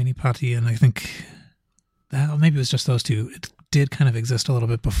Metal and Minipati, and I think maybe it was just those two, it did kind of exist a little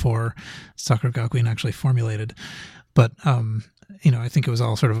bit before Sakura Gakuen actually formulated. But, I think it was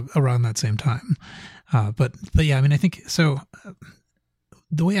all sort of around that same time. But yeah, I mean, I think, so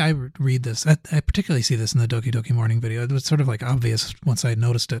the way I read this, I particularly see this in the Doki Doki Morning video, it was sort of like obvious once I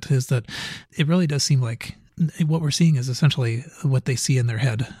noticed it, is that it really does seem like what we're seeing is essentially what they see in their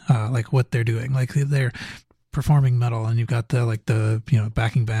head, like what they're doing. Like they're performing metal and you've got the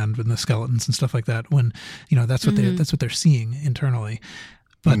backing band and the skeletons and stuff like that, when, that's what that's what they're seeing internally.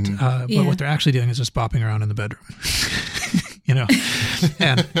 But but what they're actually doing is just bopping around in the bedroom,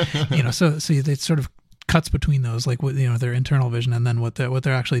 and so it sort of cuts between those, like their internal vision and then what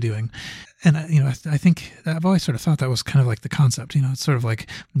they're actually doing. And I think I've always sort of thought that was kind of like the concept. It's sort of like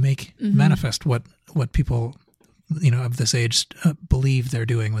manifest what people of this age believe they're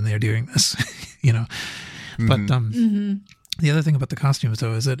doing when they're doing this. But the other thing about the costumes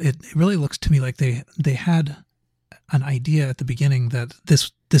though is that it really looks to me like they had an idea at the beginning that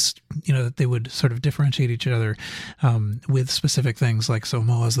this that they would sort of differentiate each other with specific things, like so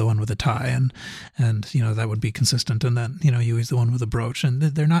Moa's the one with a tie and that would be consistent, and then Yui's the one with a brooch, and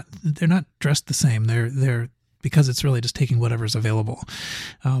they're not dressed the same. They're because it's really just taking whatever's available.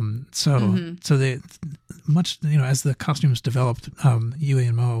 So they much as the costumes developed, Yui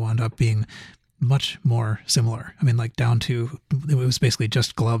and Moa wound up being much more similar. I mean, like down to, it was basically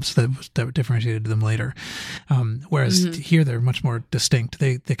just gloves that differentiated them later. Whereas here they're much more distinct.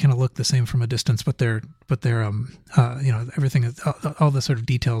 They kind of look the same from a distance, but they're everything, all the sort of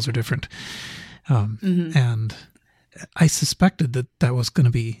details are different. And I suspected that was going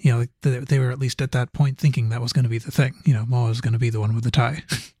to be, they were at least at that point thinking that was going to be the thing. Moa was going to be the one with the tie,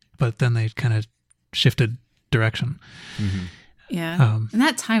 but then they kind of shifted direction. Yeah. And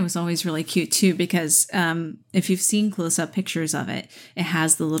that tie was always really cute too, because if you've seen close-up pictures of it, it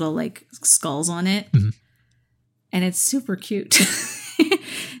has the little like skulls on it. And it's super cute.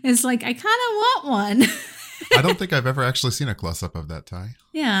 It's like, I kind of want one. I don't think I've ever actually seen a close-up of that tie.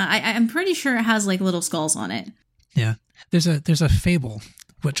 Yeah, I'm pretty sure it has like little skulls on it. Yeah. There's a fable,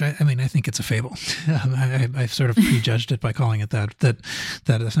 which I think it's a fable. I've sort of prejudged it by calling it that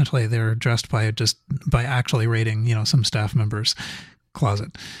essentially they're dressed by actually raiding, some staff members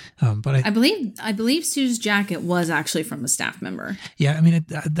closet. But I believe Sue's jacket was actually from a staff member. Yeah, I mean,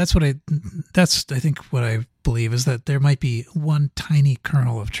 that's I think what I believe is that there might be one tiny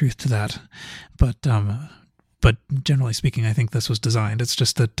kernel of truth to that, but generally speaking, I think this was designed. It's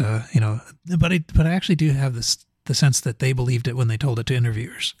just that but I actually do have the sense that they believed it when they told it to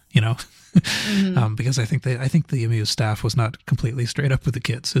interviewers, mm-hmm. Because I think the Amuse staff was not completely straight up with the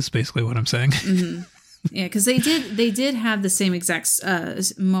kids. Is basically what I'm saying. Mm-hmm. Yeah, because they did have the same exact.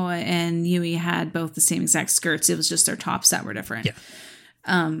 Moa and Yui had both the same exact skirts. It was just their tops that were different. Yeah.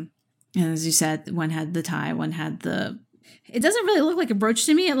 And as you said, one had the tie, one had the. It doesn't really look like a brooch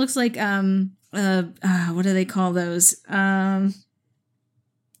to me. It looks like what do they call those? Oh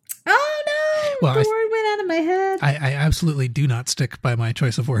no! Well, the word went out of my head. I absolutely do not stick by my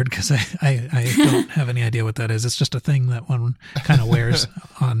choice of word because I don't have any idea what that is. It's just a thing that one kind of wears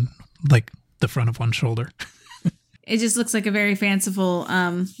on like the front of one's shoulder. It just looks like a very fanciful,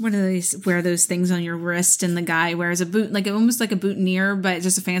 what do they wear those things on your wrist, and the guy wears a boot, like almost like a boutonniere, but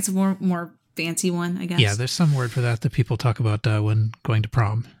just a fanciful, more fancy one, I guess. Yeah, there's some word for that people talk about when going to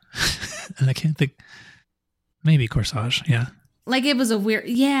prom. And I can't think, maybe corsage, yeah. Like it was it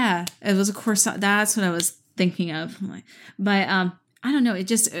was a corsage, that's what I was thinking of. But I don't know,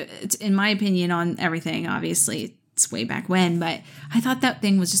 it's in my opinion on everything, obviously, it's way back when, but I thought that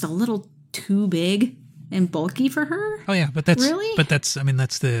thing was just a little too big and bulky for her. Oh yeah, but that's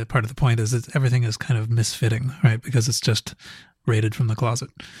the part of the point is that everything is kind of misfitting, right? Because it's just raided from the closet.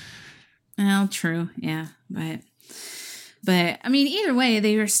 Well, true, yeah, but I mean, either way,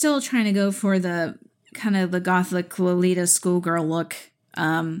 they were still trying to go for the kind of the gothic Lolita schoolgirl look,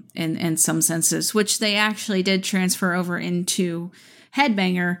 in some senses, which they actually did transfer over into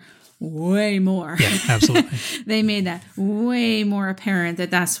Headbanger. Way more. Yeah, absolutely. They made that way more apparent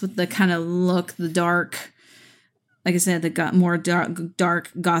that that's what the kind of look, the dark, like I said, the more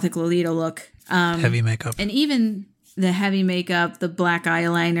dark gothic Lolita look. Heavy makeup. And even the heavy makeup, the black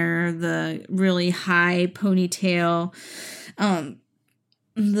eyeliner, the really high ponytail, the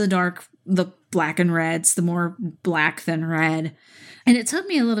black and reds, the more black than red. And it took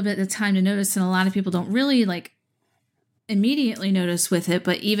me a little bit of time to notice, and a lot of people don't really immediately notice with it,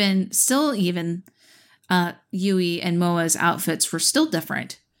 but even Yui and Moa's outfits were still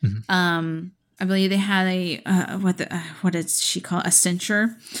different. Mm-hmm. I believe they had a what did she call it? A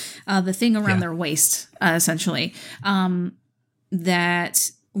cincher, the thing around their waist, essentially.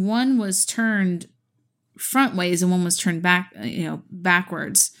 That one was turned front ways and one was turned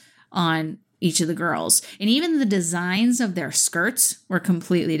backwards on each of the girls, and even the designs of their skirts were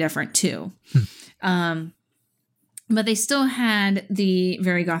completely different too. But they still had the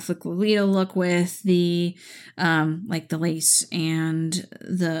very gothic Lolita look with the the lace and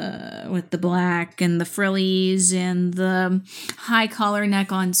with the black and the frillies and the high collar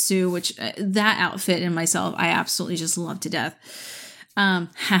neck on Sue, which that outfit in myself I absolutely just love to death.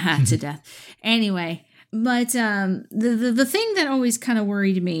 To death. Anyway, but the thing that always kind of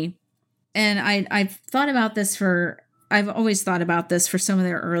worried me, and I've always thought about this for some of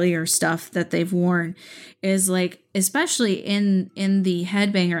their earlier stuff that they've worn, is especially in the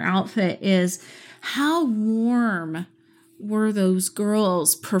Headbanger outfit, is how warm were those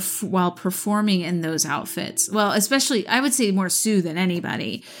girls while performing in those outfits? Well, especially I would say more Sue than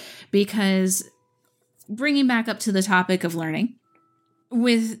anybody, because bringing back up to the topic of learning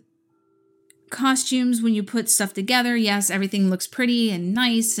with costumes, when you put stuff together, yes, everything looks pretty and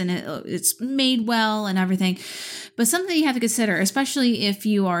nice and it's made well and everything, but something you have to consider, especially if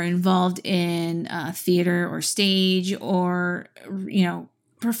you are involved in theater or stage or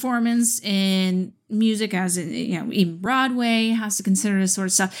performance in music, as in even Broadway has to consider this sort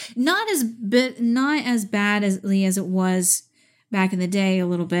of stuff. Not as badly as it was back in the day, a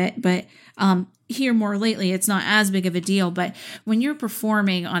little bit, but here more lately it's not as big of a deal. But when you're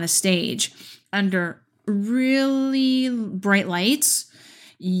performing on a stage under really bright lights,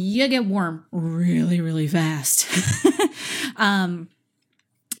 you get warm really, really fast.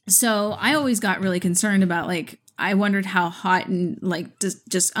 So I always got really concerned about I wondered how hot and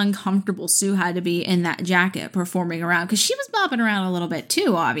just uncomfortable Sue had to be in that jacket performing around, because she was bopping around a little bit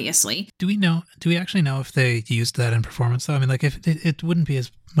too, obviously. Do we actually know if they used that in performance though? I mean, if it wouldn't be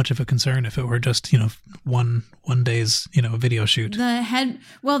as much of a concern if it were just, one day's, video shoot. The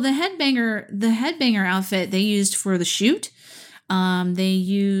Headbanger outfit they used for the shoot. They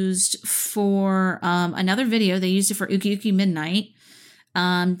used for another video. They used it for Uki Uki Midnight.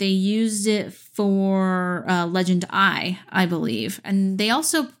 They used it for Legend I believe. And they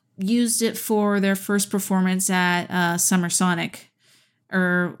also used it for their first performance at Summer Sonic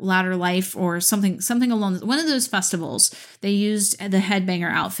or Louder Life or something along one of those festivals. They used the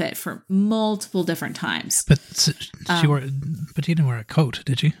Headbanger outfit for multiple different times. But but you didn't wear a coat,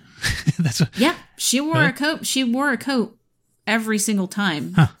 did you? Yeah, she wore a coat. She wore a coat every single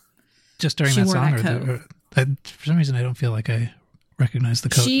time. Huh. Just during that song, for some reason I don't feel like I recognize the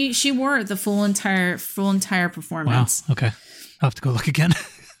coat. She wore it the full entire performance. Wow. Okay, I'll have to go look again.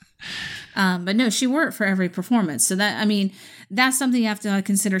 But no, she wore it for every performance. So that's something you have to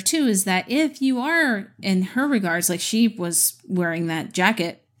consider too, is that if you are, in her regards, like she was wearing that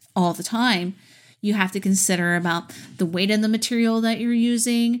jacket all the time, you have to consider about the weight of the material that you're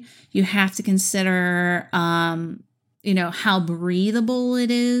using. You have to consider, how breathable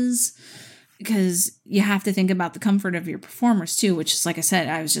it is, because you have to think about the comfort of your performers too, which is, like I said,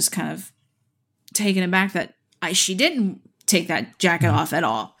 I was just kind of taken aback that she didn't take that jacket off at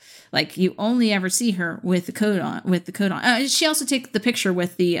all. Like, you only ever see her with the coat on. She also takes the picture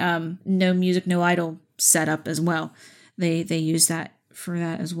with the No Music, No Idol setup as well. They use that for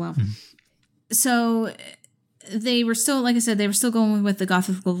that as well. So they were still, like I said, they were still going with the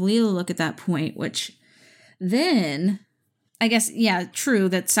Gothic Lolita look at that point, which then, I guess, yeah, true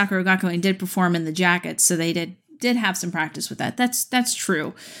that Sakura Gakuen did perform in the jacket, so they did have some practice with that. That's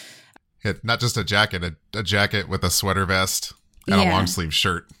true. Yeah, not just a jacket, a jacket with a sweater vest and a long sleeve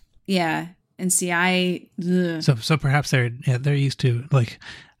shirt. Yeah, and see, so perhaps they're used to like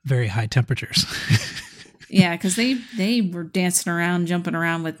very high temperatures. Yeah, because they were dancing around, jumping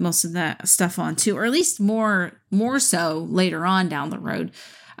around with most of that stuff on too, or at least more so later on down the road.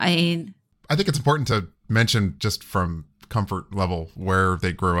 I think it's important to mention, just from comfort level, where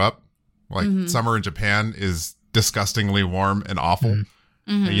they grew up. Like summer in Japan is disgustingly warm and awful.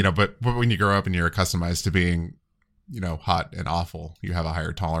 But when you grow up and you're accustomed to being, hot and awful, you have a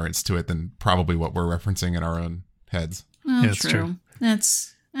higher tolerance to it than probably what we're referencing in our own heads. Well, yeah, true. I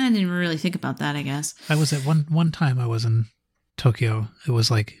didn't really think about that, I guess. I was at one time I was in Tokyo. It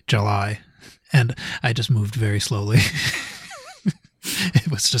was like July, and I just moved very slowly. It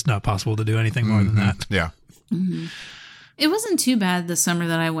was just not possible to do anything more than that. Yeah. It wasn't too bad the summer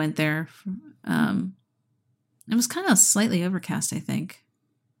that I went there. It was kind of slightly overcast, I think,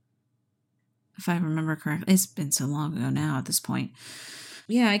 if I remember correctly. It's been so long ago now at this point.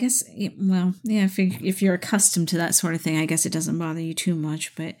 Yeah, I guess, well, yeah, if you're accustomed to that sort of thing, I guess it doesn't bother you too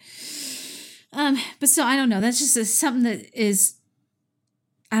much. But still, I don't know. That's just something that is,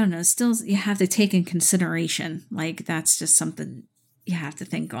 I don't know, still you have to take in consideration. Like, that's just something you have to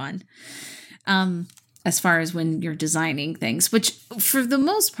think on. As far as when you're designing things, which for the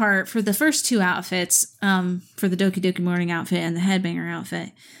most part, for the first two outfits, for the Doki Doki Morning outfit and the Headbanger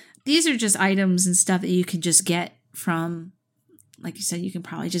outfit, these are just items and stuff that you can just get from, like you said, you can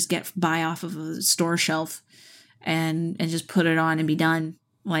probably just buy off of a store shelf and just put it on and be done.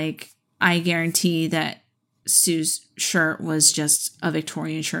 Like, I guarantee that Sue's shirt was just a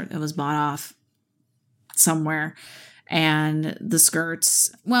Victorian shirt that was bought off somewhere. And the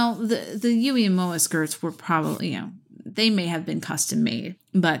skirts, well, the Yui and Moa skirts were probably, they may have been custom made,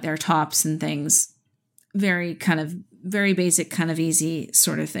 but their tops and things, very basic, kind of easy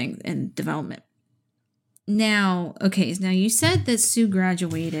sort of thing in development. Now you said that Sue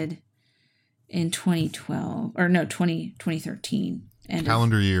graduated in 2013.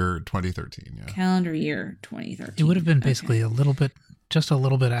 Calendar year 2013, yeah. Calendar year 2013. It would have been basically just a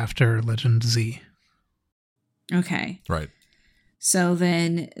little bit after Legend Z. Okay. Right. So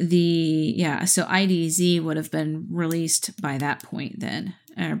then so IDZ would have been released by that point then,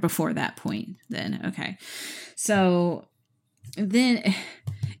 or before that point then. Okay. So then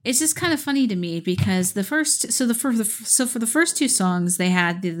it's just kind of funny to me because for the first two songs, they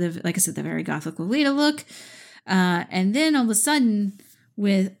had the like I said, the very Gothic Lolita look. And then all of a sudden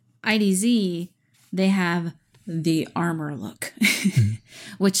with IDZ, they have the armor look,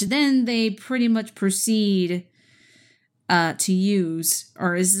 which then they pretty much proceed to use,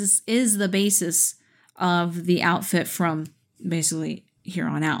 or is the basis of the outfit from basically here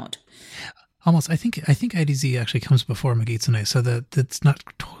on out. Almost, I think IDZ actually comes before Magitsune, so that it's not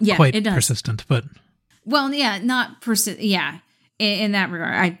quite persistent, but well, yeah, not yeah, in that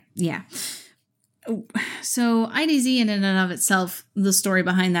regard, So IDZ in and of itself, the story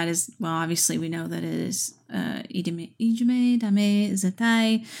behind that is, well, obviously we know that it is Ijime Dame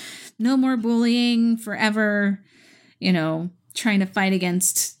Zetai, no more bullying forever, trying to fight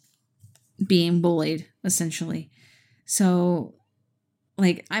against being bullied, essentially. So,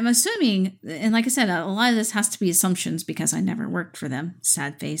 like, I'm assuming, and like I said, a lot of this has to be assumptions because I never worked for them,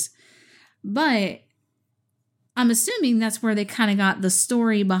 sad face. But I'm assuming that's where they kind of got the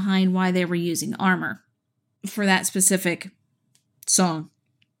story behind why they were using armor for that specific song,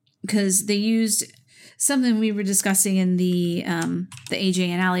 because they used something we were discussing in the AJ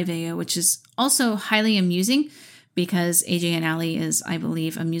and Allie video, which is also highly amusing because AJ and Allie is, I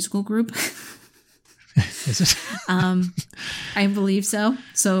believe, a musical group. Is it? I believe so.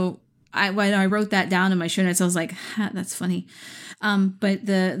 So when I wrote that down in my show notes, I was like, that's funny. But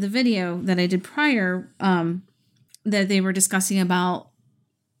the video that I did prior, that they were discussing about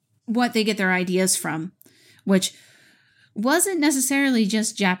what they get their ideas from, which wasn't necessarily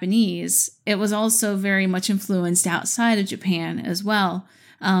just Japanese. It was also very much influenced outside of Japan as well.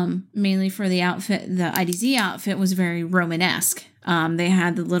 Mainly for the outfit, the IDZ outfit was very Romanesque. They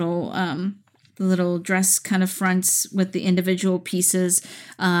had the little dress kind of fronts with the individual pieces.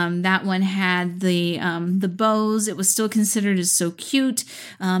 That one had the bows. It was still considered as so cute,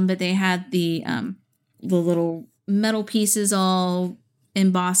 but they had the little metal pieces all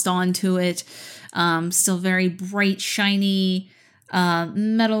embossed onto it. Still very bright, shiny,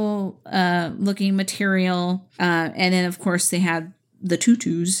 metal looking material. And then, of course, they had the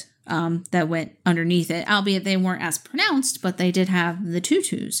tutus that went underneath it, albeit they weren't as pronounced, but they did have the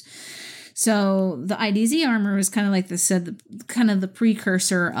tutus. So the IDZ armor was kind of like kind of the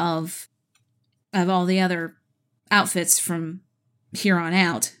precursor of all the other outfits from here on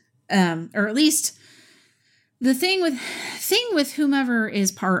out, or at least the thing with whomever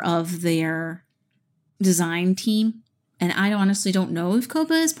is part of their design team. And I honestly don't know if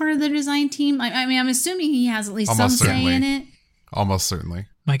Koba is part of the design team. I mean, I'm assuming he has at least some say in it. Almost certainly.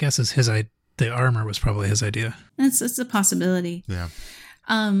 My guess is the armor was probably his idea. It's a possibility. Yeah.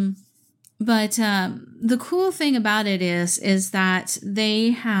 But the cool thing about it is that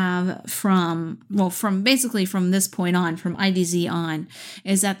they have from basically from this point on, from IDZ on,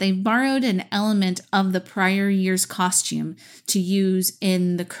 is that they borrowed an element of the prior year's costume to use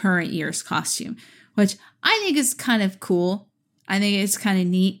in the current year's costume, which I think is kind of cool. I think it's kind of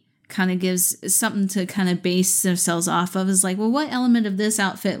neat. Kind of gives something to kind of base themselves off of. Is like, well, what element of this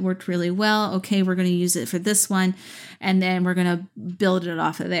outfit worked really well? Okay, we're going to use it for this one, and then we're going to build it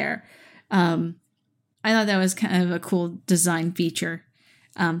off of there. I thought that was kind of a cool design feature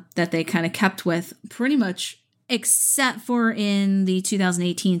that they kind of kept with pretty much, except for in the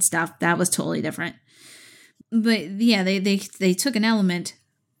 2018 stuff. That was totally different. But yeah, they took an element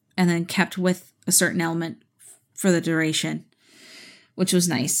and then kept with a certain element for the duration, which was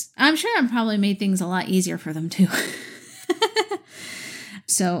nice. I'm sure it probably made things a lot easier for them too.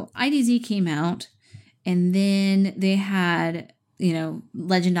 So IDZ came out, and then they had,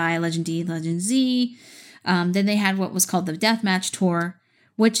 Legend I, Legend D, Legend Z. Then they had what was called the Deathmatch Tour,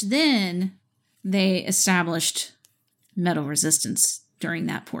 which then they established Metal Resistance during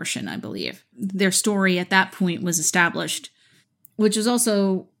that portion, I believe. Their story at that point was established, which was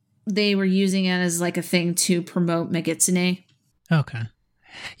also, they were using it as like a thing to promote Megitsune. Okay.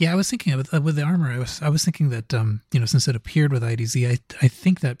 Yeah, I was thinking with the armor, I was thinking that, since it appeared with IDZ, I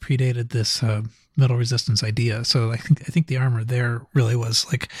think that predated this Metal Resistance idea. So I think the armor there really was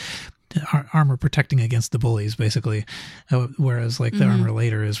like armor protecting against the bullies, basically, whereas like the armor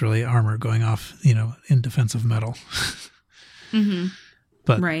later is really armor going off, in defense of metal. Mm-hmm.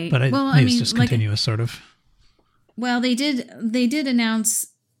 But right. But it's just continuous, sort of. Well, they did announce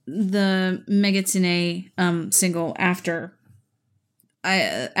the Megitsune single after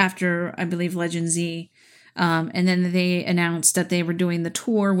I believe Legend Z, and then they announced that they were doing the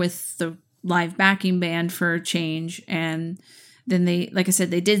tour with the live backing band for a change, and then they, like I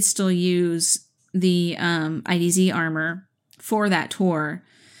said, they did still use the IDZ armor for that tour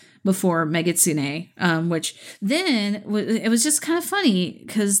before Megitsune, which then it was just kind of funny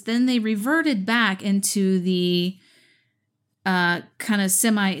because then they reverted back into the kind of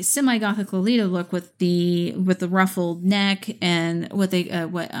semi Gothic Lolita look with the ruffled neck and what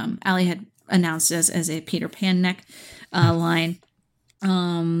Allie had announced as a Peter Pan neck line.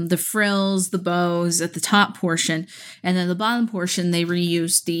 The frills, the bows at the top portion, and then the bottom portion they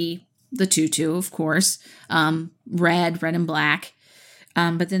reused the tutu, of course, red and black.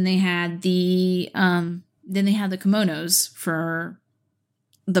 But then they had the kimonos for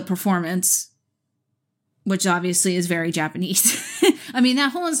the performance, which obviously is very Japanese. I mean,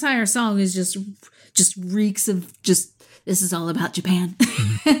 that whole entire song is just reeks of just, this is all about Japan.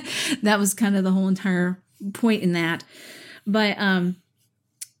 Mm-hmm. That was kind of the whole entire point in that. But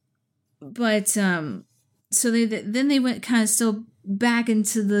so they went kind of still back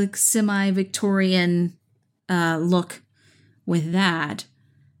into the semi-Victorian look with that.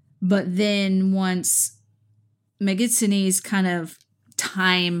 But then once Megitsune's kind of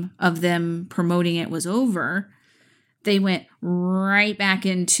time of them promoting it was over, they went right back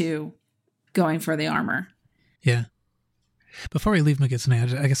into going for the armor. Yeah. Before we leave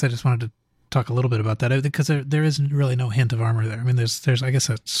Megitsune, I guess I just wanted to talk a little bit about that, because there is really no hint of armor there. I mean, there's I guess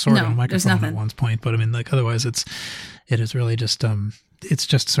a sword and a microphone at one point, but I mean, like, otherwise it is really just it's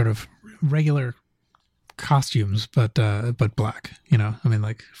just sort of regular costumes, but black. You know, I mean,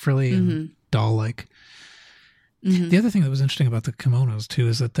 like frilly and doll like. Mm-hmm. The other thing that was interesting about the kimonos too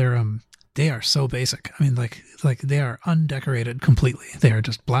is that they are so basic. I mean, like they are undecorated completely. They are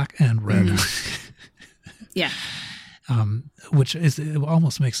just black and red. Mm-hmm. Yeah. Which it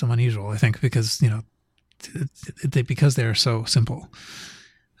almost makes them unusual, I think, because, you know, because they are so simple.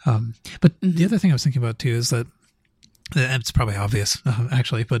 But the other thing I was thinking about too is that, and it's probably obvious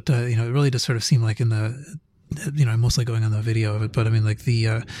actually, but you know, it really does sort of seem like in the, you know, I'm mostly going on the video of it, but I mean, like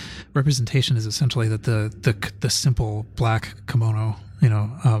the representation is essentially that the simple black kimono, you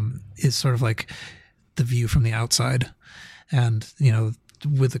know, is sort of like the view from the outside, and, you know,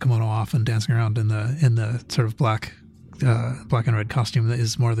 with the kimono off and dancing around in the sort of black and red costume, that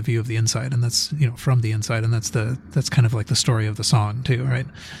is more the view of the inside, and that's, you know, from the inside, and that's kind of like the story of the song too, right?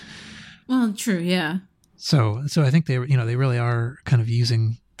 Well, true, yeah. So I think they really are kind of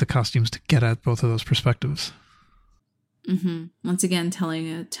using the costumes to get at both of those perspectives. Mm-hmm. Once again,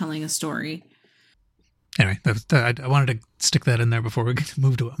 telling a story. Anyway, I wanted to stick that in there before we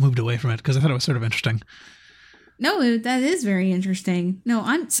moved away from it, because I thought it was sort of interesting. No, that is very interesting. No,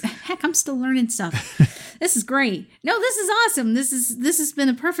 I'm still learning stuff. This is great. No, this is awesome. This has been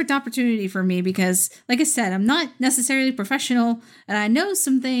a perfect opportunity for me because, like I said, I'm not necessarily professional and I know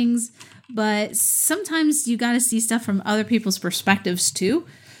some things, but sometimes you got to see stuff from other people's perspectives too.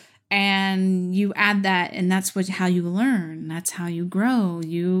 And you add that, and that's how you learn. That's how you grow.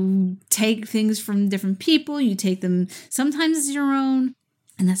 You take things from different people. You take them sometimes as your own,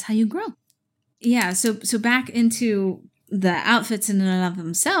 and that's how you grow. Yeah, so back into the outfits in and of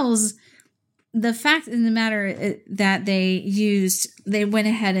themselves, the fact in the matter that they went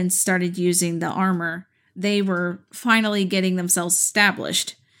ahead and started using the armor. They were finally getting themselves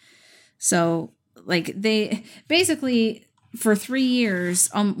established. So, like, they basically, for 3 years,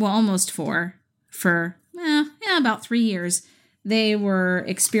 almost 4, about 3 years, they were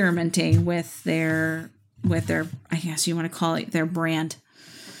experimenting with their, I guess you want to call it their brand.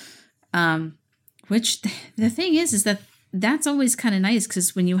 Which the thing is that that's always kind of nice,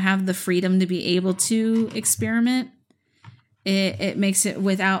 because when you have the freedom to be able to experiment, it makes it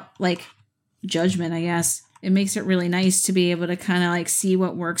without like judgment, I guess. It makes it really nice to be able to kind of like see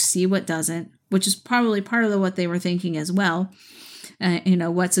what works, see what doesn't, which is probably part of what they were thinking as well. You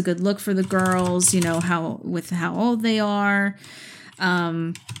know, what's a good look for the girls, you know, how old they are,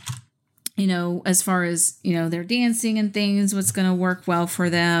 you know, as far as, you know, their dancing and things, what's going to work well for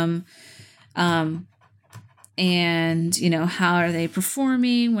them. And, you know, how are they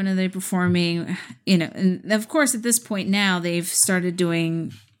performing? When are they performing? You know, and of course, at this point now, they've started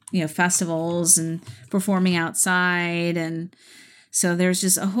doing, you know, festivals and performing outside. And so there's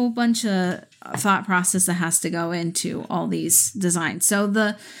just a whole bunch of thought process that has to go into all these designs. So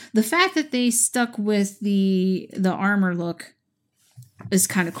the fact that they stuck with the armor look is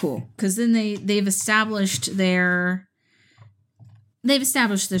kind of cool, because then they've established their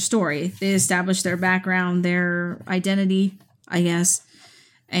story. They established their background, their identity, I guess,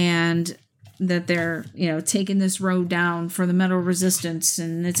 and that they're, you know, taking this road down for the metal resistance,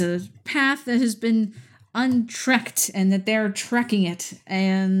 and it's a path that has been untrekked, and that they're trekking it,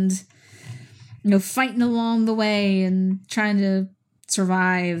 and, you know, fighting along the way and trying to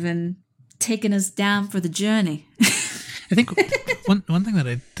survive and taking us down for the journey. I think one thing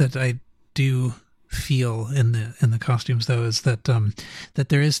that I do feel in the costumes though is that that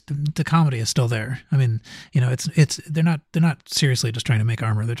there is, the comedy is still there. I mean, you know, it's they're not seriously just trying to make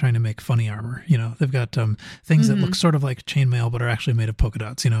armor. They're trying to make funny armor. You know, they've got things that look sort of like chainmail but are actually made of polka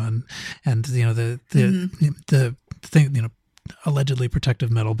dots. You know, and you know the thing, you know, allegedly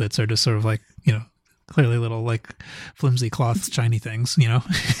protective metal bits are just sort of like, you know, clearly little like flimsy cloth shiny things. You know,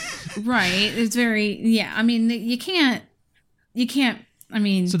 right? It's very, yeah. I mean, you can't. I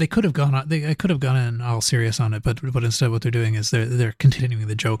mean, so they could have gone on. They could have gone in all serious on it, but instead, what they're doing is they're continuing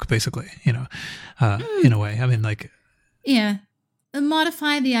the joke, basically. You know, in a way. I mean, like, yeah,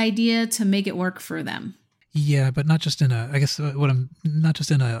 modify the idea to make it work for them. Yeah, but not just in a. I guess not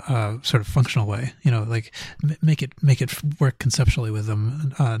just in a sort of functional way. You know, like make it work conceptually with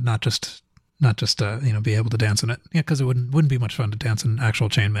them, not just you know, be able to dance in it. Yeah, because it wouldn't be much fun to dance in actual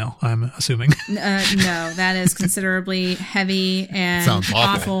chainmail, I'm assuming. No, that is considerably heavy and sounds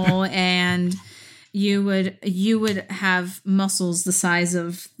awful, and you would have muscles the size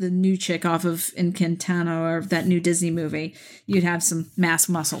of the new chick off of Encantado or that new Disney movie. You'd have some mass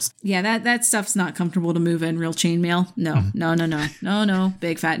muscles. Yeah, that stuff's not comfortable to move in real chainmail. No.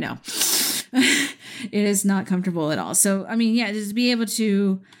 Big fat no. It is not comfortable at all. So, I mean, yeah, just to be able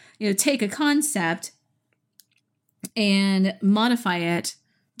to, take a concept and modify it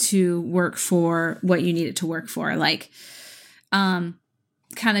to work for what you need it to work for. Like,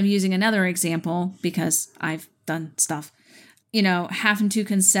 kind of using another example, because I've done stuff, having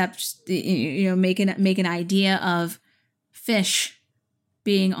to make an idea of fish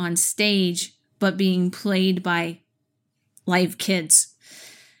being on stage, but being played by live kids.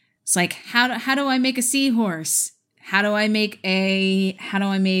 It's like, how do I make a seahorse? How do I make a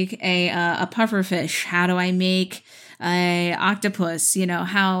pufferfish? How do I make a octopus? You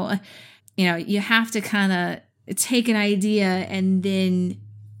have to kind of take an idea and then,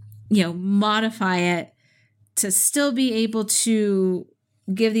 modify it to still be able to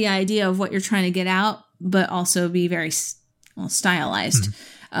give the idea of what you're trying to get out, but also be very stylized.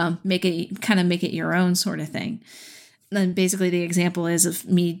 Make it your own sort of thing. Then basically the example is of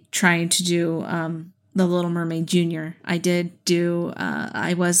me trying to do The Little Mermaid Junior.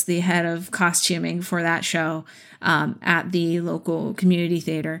 I was the head of costuming for that show at the local community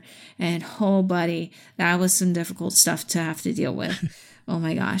theater. And oh, buddy, that was some difficult stuff to have to deal with. Oh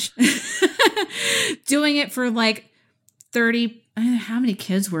my gosh. Doing it for like 30, how many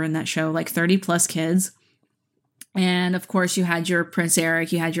kids were in that show? Like 30 plus kids. And of course you had your Prince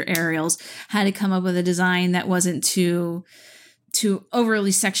Eric, you had your Ariels, had to come up with a design that wasn't too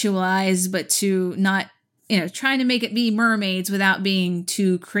overly sexualized, but to not, trying to make it be mermaids without being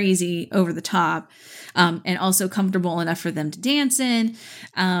too crazy over the top, and also comfortable enough for them to dance in.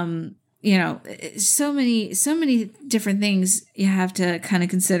 So many different things you have to kind of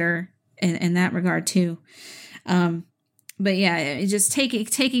consider in that regard too. But yeah, just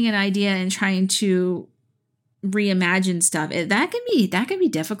taking an idea and trying to reimagine stuff, that can be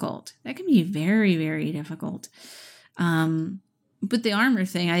difficult. That can be very, very difficult. But the armor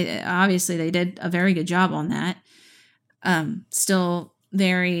thing, obviously they did a very good job on that. Still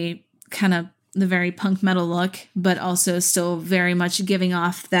very kind of the very punk metal look, but also still very much giving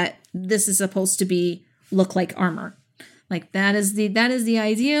off that this is supposed to look like armor. Like that is the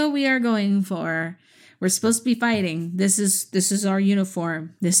idea we are going for. We're supposed to be fighting. This is our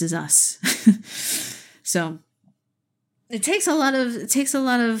uniform. This is us. So it takes a lot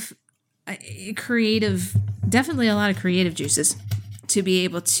of creative, definitely a lot of creative juices to be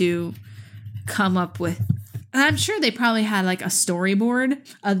able to come up with. I'm sure they probably had like a storyboard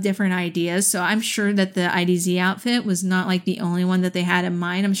of different ideas. So I'm sure that the IDZ outfit was not like the only one that they had in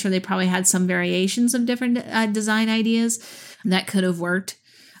mind. I'm sure they probably had some variations of different design ideas that could have worked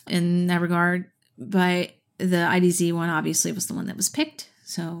in that regard. But the IDZ one obviously was the one that was picked.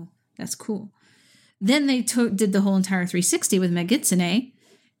 So that's cool. Then they did the whole entire 360 with Meg Gitsune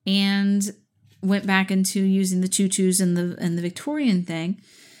and went back into using the tutus and the Victorian thing.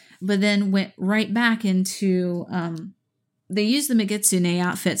 But then went right back into, they used the Megitsune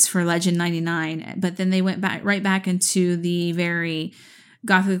outfits for Legend 99, but then they went right back into the very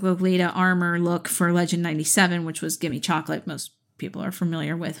Gothic Lolita armor look for Legend 97, which was Gimme Chocolate. Most people are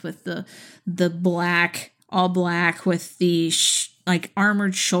familiar with the black, all black with the like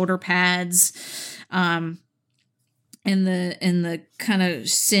armored shoulder pads, and the kind of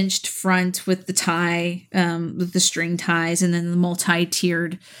cinched front with the tie, with the string ties, and then the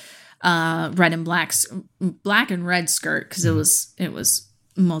multi-tiered red and black and red skirt, because it was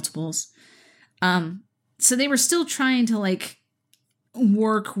multiples. So they were still trying to like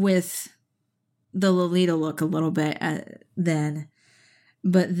work with the Lolita look a little bit then,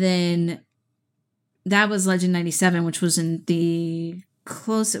 but then that was Legend 97, which was in the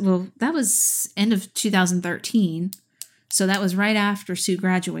that was end of 2013. So that was right after Sue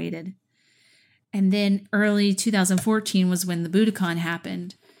graduated. And then early 2014 was when the Budokan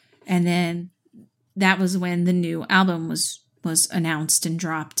happened. And then that was when the new album was announced and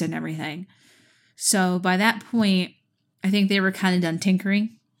dropped and everything. So by that point, I think they were kind of done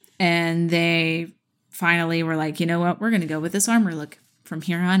tinkering. And they finally were like, you know what? We're going to go with this armor look from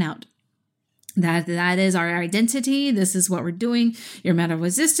here on out. That is our identity. This is what we're doing. Your Metal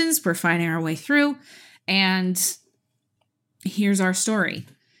Resistance. We're finding our way through. And here's our story.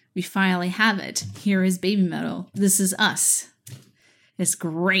 We finally have it. Here is Baby Metal. This is us. It's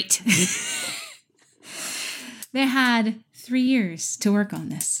great. They had 3 years to work on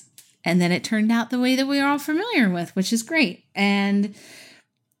this. And then it turned out the way that we're all familiar with, which is great. And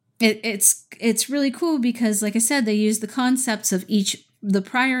it's really cool because, like I said, they use the concepts of each the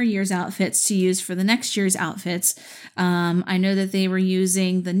prior year's outfits to use for the next year's outfits. I know that they were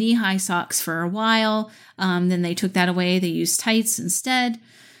using the knee-high socks for a while. Then they took that away. They used tights instead.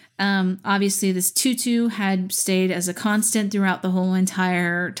 Obviously, this tutu had stayed as a constant throughout the whole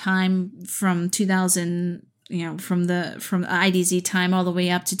entire time from 2000, from IDZ time all the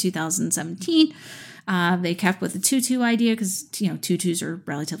way up to 2017. They kept with the tutu idea because, tutus are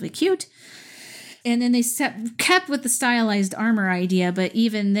relatively cute. And then they kept with the stylized armor idea. But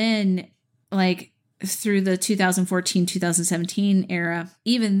even then, like through the 2014, 2017 era,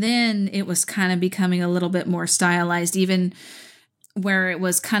 even then it was kind of becoming a little bit more stylized, even where it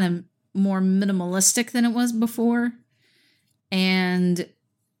was kind of more minimalistic than it was before. And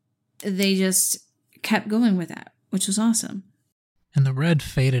they just kept going with that, which was awesome. And the red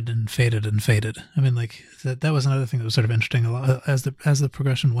faded and faded and faded. I mean, like that was another thing that was sort of interesting. A lot as the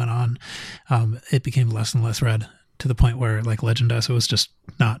progression went on, it became less and less red to the point where like Legendessa was just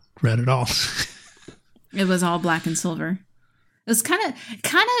not red at all. It was all black and silver. It was kind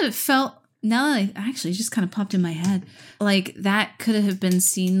of felt, now that I actually just kind of popped in my head, like that could have been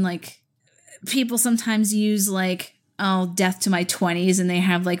seen, like people sometimes use like, oh, Death to My 20s, and they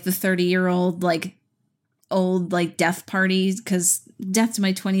have like the 30-year-old like old like death parties because Death to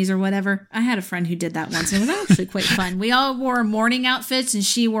My 20s or whatever. I had a friend who did that once, and it was actually quite fun. We all wore morning outfits, and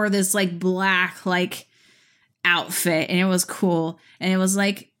she wore this like black like outfit, and it was cool. And it was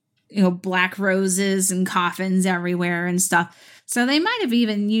like, black roses and coffins everywhere and stuff. So they might have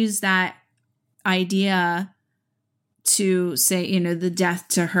even used that idea to say, the death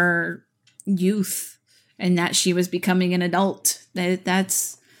to her youth and that she was becoming an adult.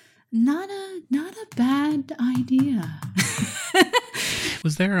 That's not a bad idea.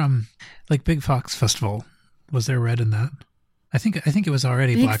 Was there like Big Fox Festival? Was there red in that? I think it was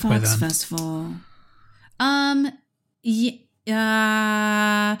already Big black Fox by then. Festival.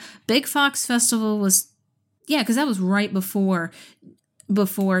 Big Fox Festival was, because that was right before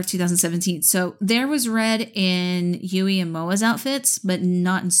 2017. So there was red in Yui and Moa's outfits, but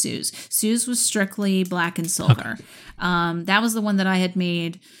not in Sue's. Sue's was strictly black and silver. Okay. That was the one that I had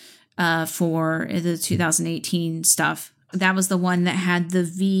made for the 2018 stuff. That was the one that had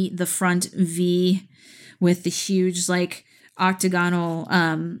the front V with the huge like octagonal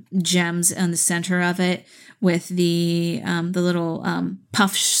gems on the center of it, with the little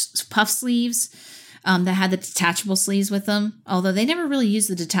puff sleeves that had the detachable sleeves with them. Although they never really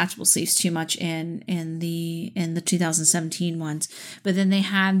used the detachable sleeves too much in the 2017 ones. But then they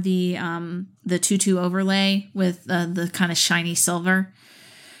had the tutu overlay with the kind of shiny silver.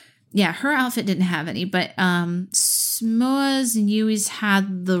 Yeah, her outfit didn't have any, but Moa's and Yui's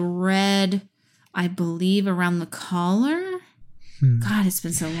had the red, I believe, around the collar. God, it's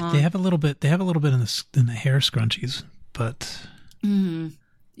been so long. They have a little bit in the hair scrunchies, but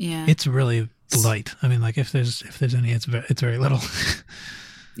yeah, it's really light. I mean, like if there's any, it's very little.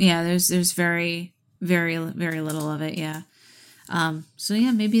 Yeah, there's very, very, very little of it. Yeah. So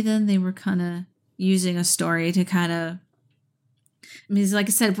yeah, maybe then they were kind of using a story to kind of. I mean, like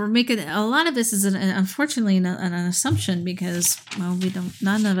I said, we're making a lot of this is unfortunately an assumption because, well,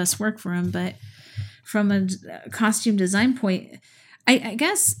 none of us work for them, but from a costume design point, I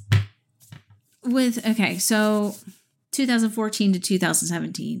guess so 2014 to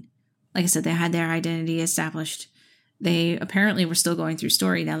 2017, like I said, they had their identity established. They apparently were still going through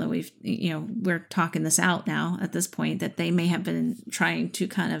story now that we're talking this out now at this point, that they may have been trying to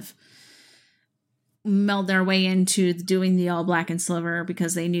kind of meld their way into doing the all black and silver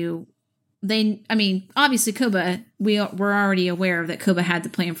because they knew obviously Koba, we're already aware that Koba had the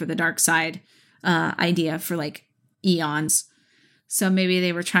plan for the dark side idea for like eons. So maybe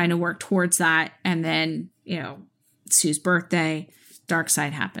they were trying to work towards that. And then, Sue's birthday, dark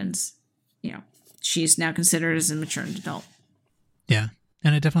side happens. She's now considered as a mature adult. Yeah.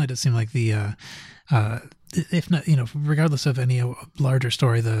 And it definitely does seem like the, if not, regardless of any larger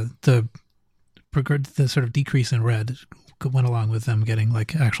story, the sort of decrease in red went along with them getting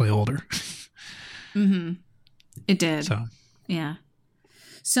like actually older. Mm-hmm. It did. So, yeah.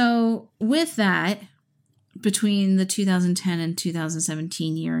 So with that, between the 2010 and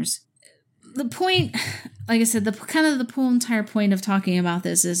 2017 years, the point, like I said, the whole entire point of talking about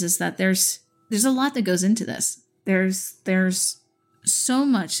this is that there's a lot that goes into this. There's so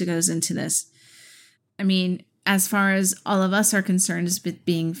much that goes into this. I mean, as far as all of us are concerned as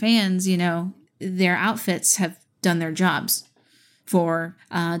being fans, their outfits have done their jobs. For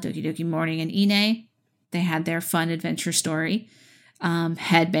Doki Doki Morning and Ine, they had their fun adventure story.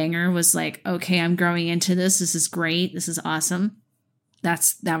 Headbanger was like, okay, I'm growing into this. This is great. This is awesome.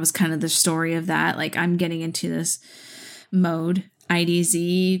 That was kind of the story of that. Like, I'm getting into this mode.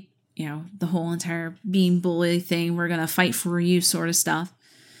 IDZ, you know, the whole entire being bully thing, we're going to fight for you sort of stuff.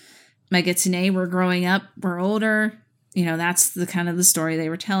 Megatune, we're growing up, we're older. You know, that's the kind of the story they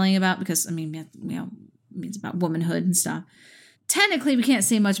were telling about because, I mean, you know, it's about womanhood and stuff. Technically, we can't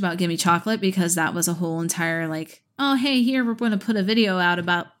say much about Gimme Chocolate because that was a whole entire like, oh, hey, here, we're going to put a video out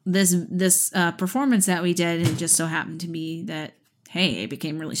about this performance that we did. And it just so happened to be that, hey, it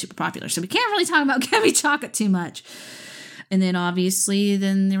became really super popular. So we can't really talk about Gimme Chocolate too much. And then obviously,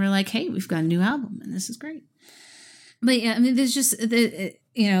 then they were like, hey, we've got a new album and this is great. But yeah, I mean, there's just,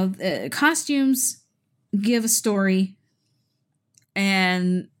 costumes give a story.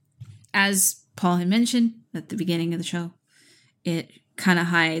 And as Paul had mentioned at the beginning of the show, it kind of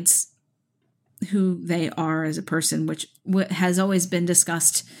hides who they are as a person, which has always been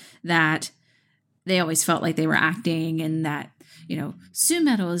discussed, that they always felt like they were acting and that, you know,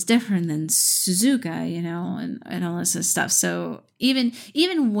 Tsumetal is different than Suzuka, you know, and all this stuff. So even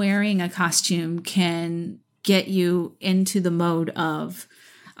wearing a costume can get you into the mode of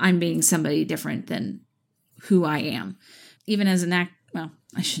I'm being somebody different than who I am. Even as an well,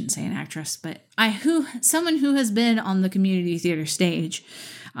 I shouldn't say an actress, but someone who has been on the community theater stage,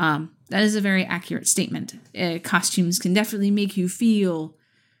 that is a very accurate statement. Costumes can definitely make you feel,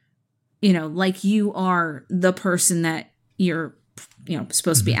 you know, like you are the person that you're, you know,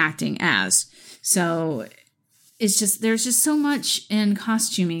 supposed to be acting as. So it's just, there's just so much in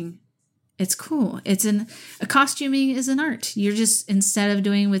costuming. It's cool. Costuming is an art. You're just, instead of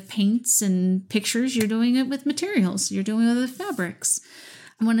doing with paints and pictures, you're doing it with materials. You're doing it with fabrics.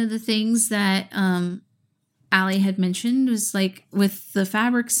 One of the things that Allie had mentioned was like with the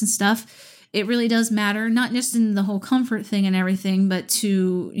fabrics and stuff, it really does matter, not just in the whole comfort thing and everything, but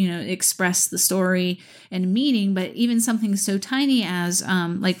to, you know, express the story and meaning. But even something so tiny as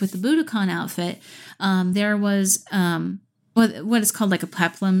like with the Budokan outfit, there was what is called like a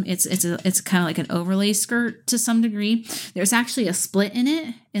peplum. It's kind of like an overlay skirt to some degree. There's actually a split in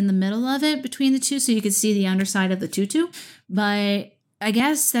it in the middle of it between the two, so you could see the underside of the tutu. But I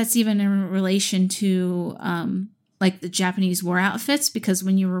guess that's even in relation to like the Japanese war outfits, because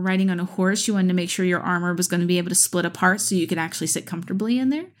when you were riding on a horse, you wanted to make sure your armor was going to be able to split apart so you could actually sit comfortably in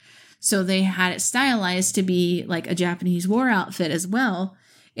there. So they had it stylized to be like a Japanese war outfit as well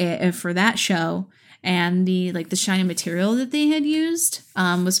for that show. And the shiny material that they had used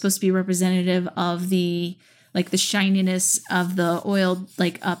was supposed to be representative of the shininess of the oil,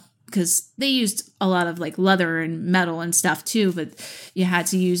 because they used a lot of like leather and metal and stuff too, but you had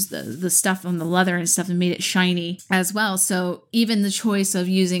to use the stuff on the leather and stuff and made it shiny as well. So even the choice of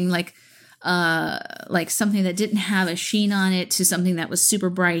using like something that didn't have a sheen on it to something that was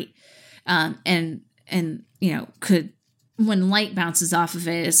super bright, and you know, could, when light bounces off of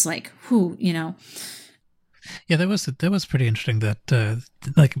it, it's like, whoo, you know. Yeah, that was pretty interesting. That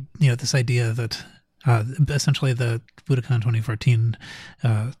like, you know, this idea that essentially the Budokan 2014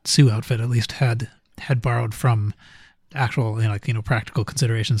 Sue outfit at least had borrowed from actual, you know, like, you know, practical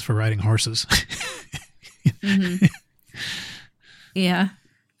considerations for riding horses. Mm-hmm. Yeah,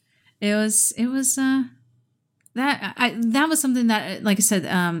 it was that was something that, like I said,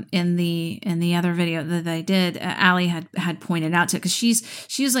 in the other video that I did, Allie had pointed out to, because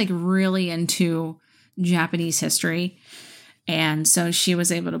she's like really into Japanese history. And so she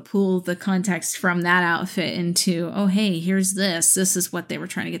was able to pull the context from that outfit into, oh, hey, here's this. This is what they were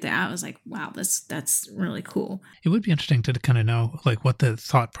trying to get out. I was like, wow, that's really cool. It would be interesting to kind of know like what the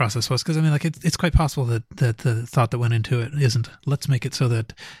thought process was. Because I mean, like it's quite possible that the thought that went into it isn't, let's make it so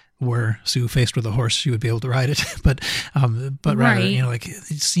that were Sue faced with a horse, she would be able to ride it. but rather, right, you know, like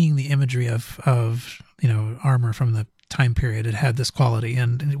seeing the imagery of, you know, armor from the time period, it had this quality,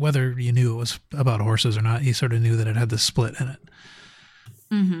 and whether you knew it was about horses or not, you sort of knew that it had this split in it.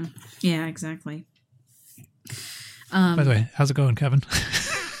 Mm-hmm. Yeah, exactly. By the way, how's it going, Kevin?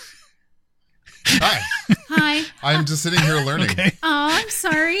 Hi. I'm just sitting here learning. Okay. Oh, I'm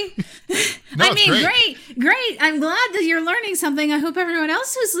sorry. No, I mean, great. I'm glad that you're learning something. I hope everyone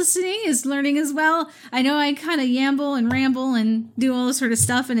else who's listening is learning as well. I know I kind of yamble and ramble and do all this sort of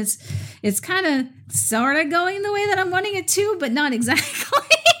stuff, and it's kind of sort of going the way that I'm wanting it to, but not exactly.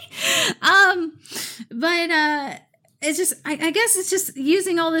 It's just, I guess it's just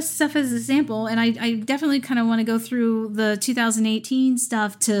using all this stuff as a sample, and I definitely kind of want to go through the 2018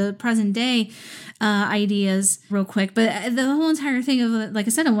 stuff to present day ideas real quick. But the whole entire thing of, like I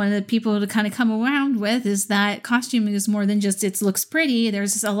said, I wanted the people to kind of come around with is that costuming is more than just it looks pretty.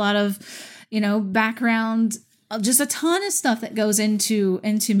 There's a lot of, you know, background just a ton of stuff that goes into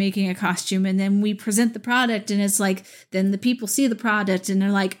making a costume. And then we present the product, and it's like, then the people see the product and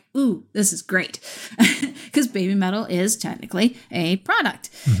they're like, ooh, this is great. Because Baby Metal is technically a product.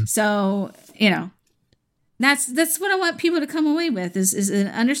 Mm-hmm. So, that's what I want people to come away with is an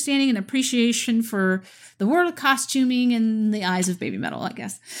understanding and appreciation for the world of costuming in the eyes of Baby Metal, I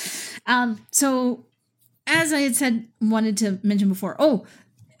guess. So as I had said, wanted to mention before,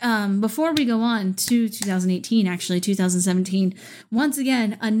 before we go on to 2018, actually 2017, once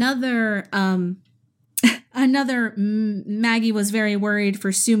again, another Maggie was very worried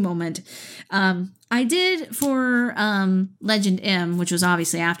for Sue moment. I did for Legend M, which was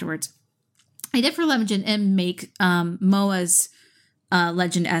obviously afterwards. I did for Legend M make Moa's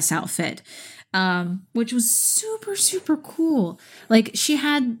Legend S outfit, which was super, super cool. Like, she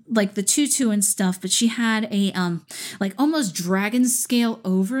had like the tutu and stuff, but she had a like almost dragon scale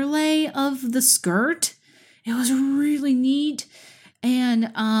overlay of the skirt. It was really neat. And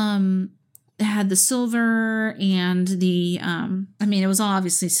it had the silver and the it was all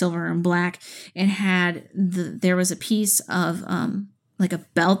obviously silver and black. It had there was a piece of like a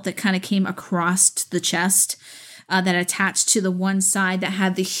belt that kind of came across the chest that attached to the one side that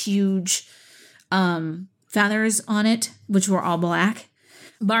had the huge feathers on it, which were all black,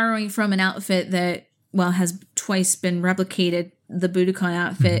 borrowing from an outfit that, has twice been replicated, the Budokan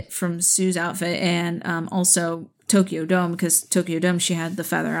outfit from Sue's outfit, and also Tokyo Dome, because Tokyo Dome, she had the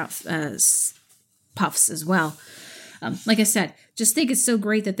feather puffs as well. Like I said, just think it's so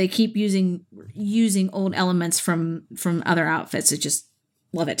great that they keep using old elements from other outfits. I just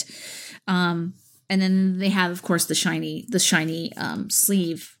love it. And then they have, of course, the shiny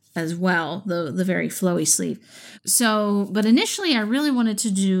sleeve as well, the very flowy sleeve. So, but initially, I really wanted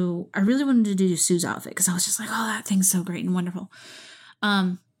to do Sue's outfit because I was just like, oh, that thing's so great and wonderful.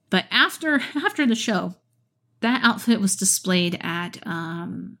 But after the show, that outfit was displayed at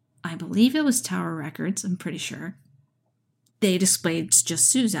I believe it was Tower Records. I'm pretty sure they displayed just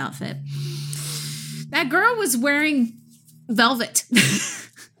Sue's outfit. That girl was wearing velvet.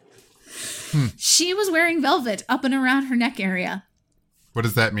 She was wearing velvet up and around her neck area. What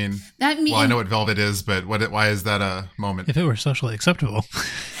does that mean? Well, I know what velvet is, but why is that a moment? If it were socially acceptable.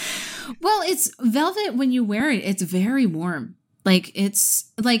 Well, it's velvet when you wear it. It's very warm. Like,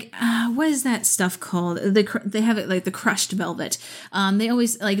 it's like, what is that stuff called? They have it like the crushed velvet. They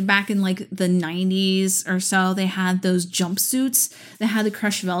always, like, back in like the 90s or so, they had those jumpsuits that had the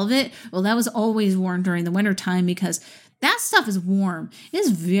crushed velvet. Well, that was always worn during the wintertime because that stuff is warm. It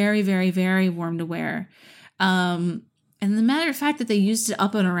is very, very, very warm to wear. And the matter of fact that they used it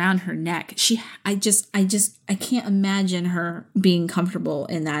up and around her neck, I can't imagine her being comfortable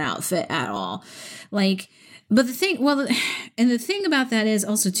in that outfit at all. Like, but the thing about that is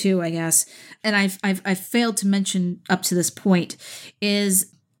also too, I guess, and I've failed to mention up to this point,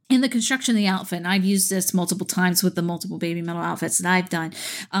 is in the construction of the outfit, and I've used this multiple times with the multiple Baby Metal outfits that I've done,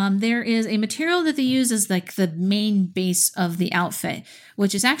 there is a material that they use as like the main base of the outfit,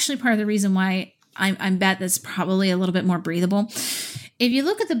 which is actually part of the reason why I bet that's probably a little bit more breathable. If you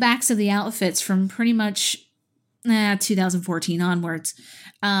look at the backs of the outfits from pretty much 2014 onwards,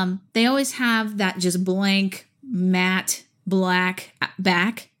 they always have that just blank, matte, black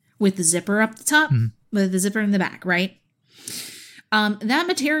back with the zipper up the top, with the zipper in the back, right? That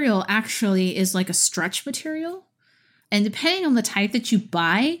material actually is like a stretch material. And depending on the type that you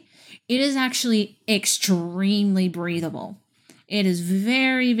buy, it is actually extremely breathable. It is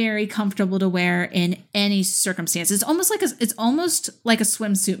very, very comfortable to wear in any circumstance. It's almost like a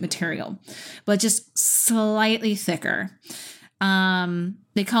swimsuit material, but just slightly thicker.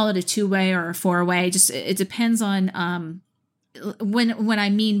 They call it a 2-way or a 4-way. Just it depends on what I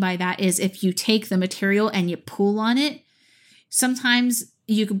mean by that is if you take the material and you pull on it, sometimes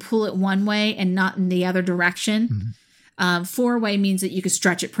you can pull it one way and not in the other direction. 4-way means that you can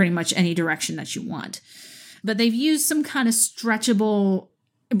stretch it pretty much any direction that you want. But they've used some kind of stretchable,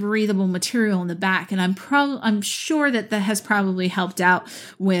 breathable material in the back, and I'm sure that has probably helped out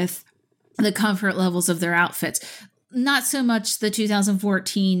with the comfort levels of their outfits. Not so much the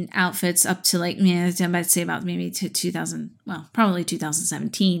 2014 outfits up to like, I might say about maybe to probably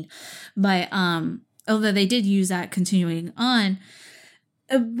 2017. But although they did use that continuing on,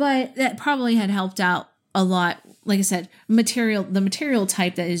 but that probably had helped out a lot. Like I said, the material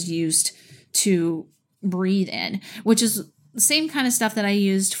type that is used to breathe in, which is the same kind of stuff that I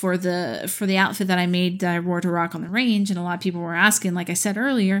used for the outfit that I made that I wore to Rock on the Range. And a lot of people were asking, like I said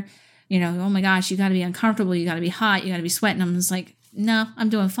earlier, oh my gosh, you got to be uncomfortable, you got to be hot, you got to be sweating. I'm just like, no, I'm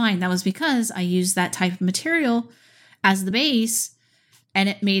doing fine. That was because I used that type of material as the base, and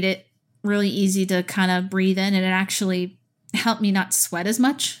it made it really easy to kind of breathe in, and it actually helped me not sweat as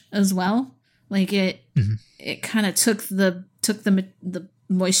much as well. Like it kind of took the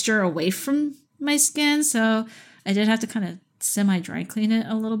moisture away from my skin, so I did have to kind of semi-dry clean it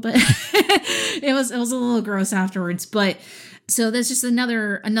a little bit. It was a little gross afterwards, but so that's just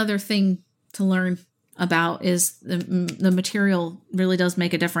another thing to learn about, is the material really does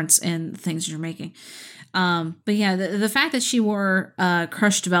make a difference in things you're making. But yeah, the fact that she wore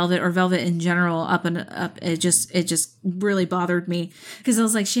crushed velvet, or velvet in general, up, it just really bothered me, because I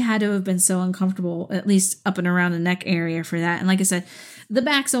was like, she had to have been so uncomfortable, at least up and around the neck area for that. And like I said, the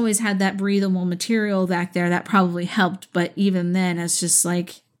back's always had that breathable material back there that probably helped, but even then, it's just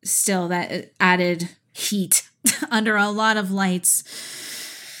like still that added heat under a lot of lights.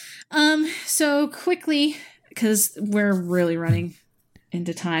 So quickly, because we're really running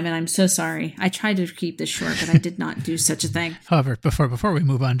into time, and I'm so sorry. I tried to keep this short, but I did not do such a thing. However, before we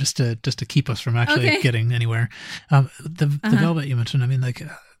move on, just to keep us from actually getting anywhere, the velvet you mentioned, I mean, like,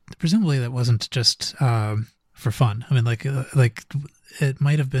 presumably that wasn't just for fun. I mean, like it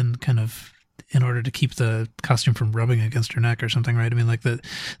might have been kind of in order to keep the costume from rubbing against her neck or something, right? I mean, like that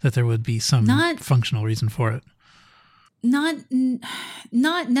there would be some functional reason for it. Not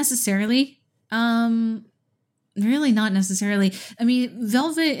necessarily. Really not necessarily. I mean,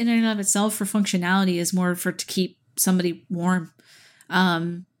 velvet in and of itself for functionality is more to keep somebody warm.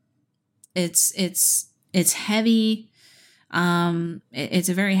 It's heavy. It's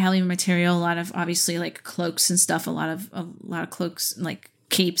a very heavy material. A lot of, obviously, like cloaks and stuff. A lot of cloaks, like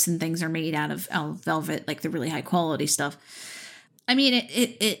capes and things, are made out of velvet, like the really high quality stuff. I mean,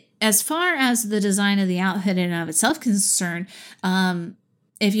 it as far as the design of the outfit in and of itself concerned,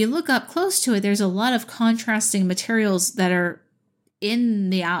 if you look up close to it, there's a lot of contrasting materials that are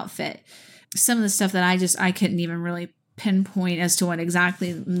in the outfit. Some of the stuff that I couldn't even really pinpoint as to what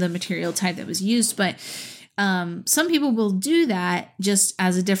exactly the material type that was used, but some people will do that just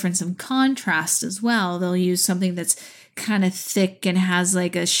as a difference in contrast as well. They'll use something that's kind of thick and has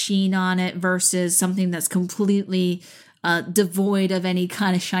like a sheen on it versus something that's completely devoid of any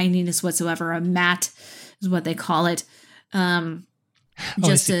kind of shininess whatsoever. A matte is what they call it.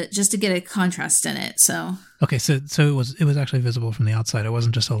 Just to get a contrast in it. So okay, so it was actually visible from the outside. It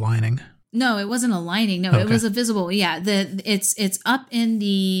wasn't just a lining. No, it wasn't a lining. No, okay. It was a visible. Yeah, it's up in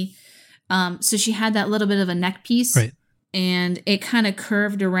the. So she had that little bit of a neck piece, right? And it kind of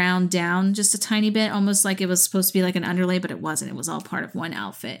curved around down just a tiny bit, almost like it was supposed to be like an underlay, but it wasn't. It was all part of one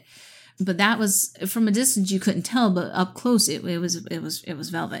outfit. But that was, from a distance you couldn't tell, but up close it was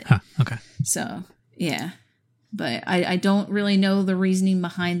velvet. Huh, okay. So yeah. But I don't really know the reasoning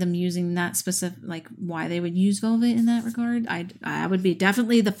behind them using that specific, like why they would use velvet in that regard. I would be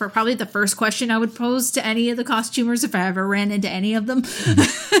definitely probably the first question I would pose to any of the costumers if I ever ran into any of them.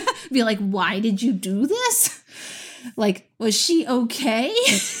 Be like, why did you do this? Like, was she okay?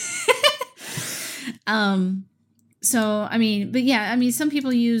 So, I mean, but yeah, I mean, some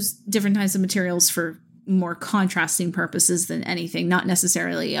people use different types of materials for more contrasting purposes than anything, not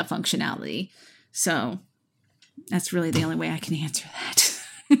necessarily a functionality. So that's really the only way I can answer that.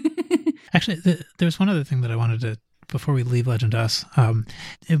 Actually, there's one other thing that I wanted to, before we leave Legend Us,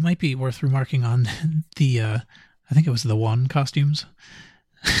 it might be worth remarking on the, I think it was the One costumes.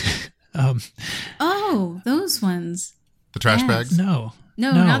 Oh, those ones. The trash bags? No,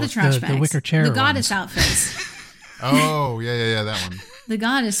 not the trash bags. The wicker chair The goddess ones. Outfits. Oh, yeah, that one. The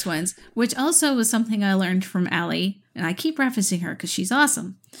goddess ones, which also was something I learned from Allie, and I keep referencing her because she's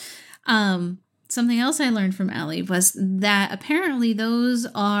awesome. Something else I learned from Allie was that apparently those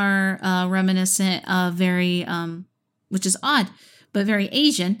are reminiscent of very, which is odd, but very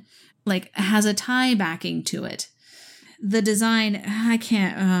Asian, like has a Thai backing to it. The design, I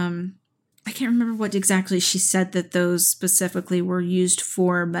can't remember what exactly she said that those specifically were used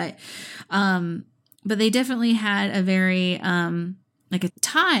for, but they definitely had a very like a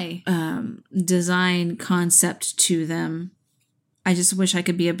Thai design concept to them. I just wish I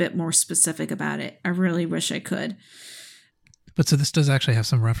could be a bit more specific about it. I really wish I could. But so this does actually have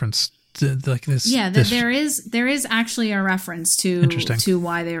some reference to like this. Yeah, there is actually a reference to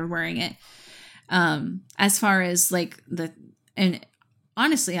why they were wearing it. As far as like and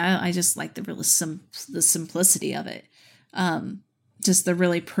honestly, I just like the simplicity of it. Just the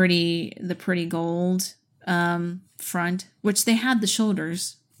really pretty gold front, which they had the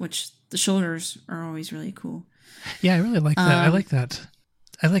shoulders, which the shoulders are always really cool. Yeah, I really like that. I like that.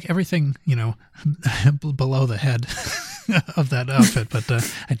 I like everything, below the head of that outfit, but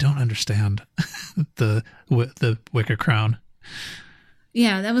I don't understand the wicker crown.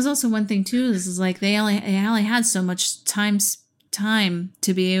 Yeah, that was also one thing too. Is like they only had so much time time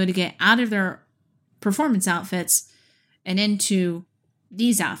to be able to get out of their performance outfits and into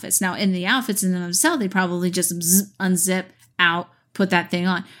these outfits. Now, in the outfits in themselves, they probably just unzip out, put that thing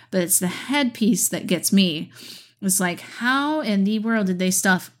on. But it's the headpiece that gets me. It's like, how in the world did they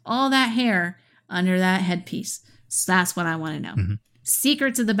stuff all that hair under that headpiece? So that's what I want to know. Mm-hmm.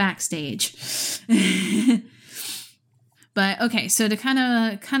 Secrets of the backstage. But okay, so to kind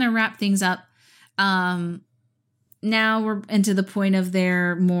of wrap things up, now we're into the point of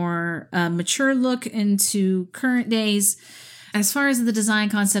their more mature look into current days. As far as the design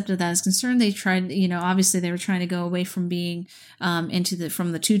concept of that is concerned, they tried, obviously they were trying to go away from being from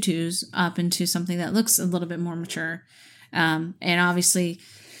the tutus up into something that looks a little bit more mature. And obviously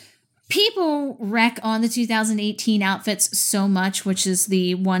people wreck on the 2018 outfits so much, which is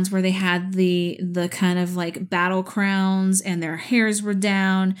the ones where they had the kind of like battle crowns and their hairs were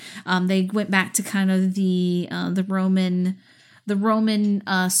down. They went back to kind of the Roman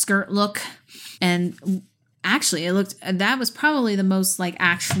skirt look, and actually that was probably the most like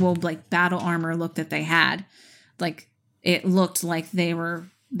actual like battle armor look that they had. Like it looked like they were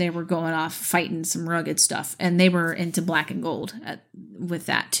going off fighting some rugged stuff, and they were into black and gold with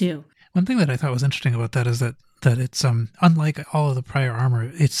that too. One thing that I thought was interesting about that is that it's unlike all of the prior armor,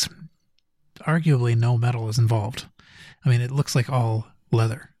 it's arguably no metal is involved. I mean, it looks like all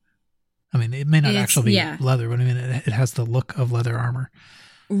leather. I mean, it may not actually be leather, but I mean, it has the look of leather armor.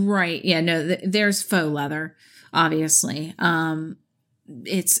 Right. Yeah. No, there's faux leather, obviously.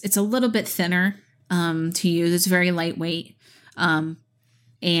 It's a little bit thinner to use. It's very lightweight. And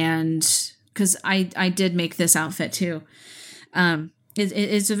because I did make this outfit too.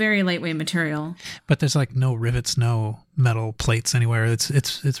 It's a very lightweight material. But there's like no rivets, no metal plates anywhere.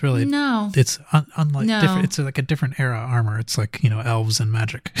 It's really no. It's unlike different. It's like a different era armor. It's like elves and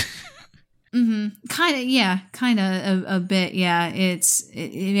magic. Mm-hmm. Kind of a bit. Yeah, it's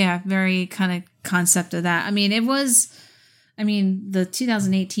very kind of concept of that. I mean, the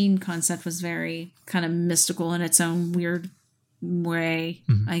 2018 concept was very kind of mystical in its own weird way.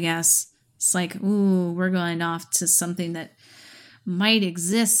 Mm-hmm. I guess it's like, ooh, we're going off to something that might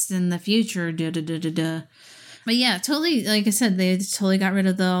exist in the future. But yeah, totally. Like I said, they totally got rid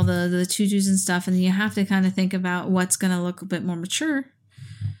of all the tutus and stuff, and you have to kind of think about what's going to look a bit more mature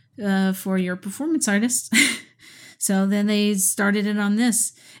for your performance artist. So then they started it on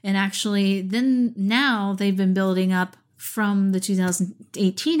this, and actually then now they've been building up from the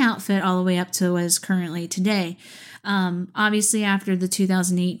 2018 outfit all the way up to what is currently today. Obviously after the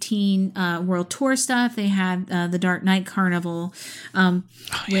 2018 World Tour stuff, they had the Dark Knight Carnival,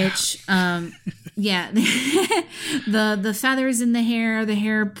 which the feathers in the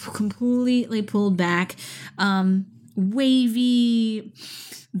hair completely pulled back, wavy.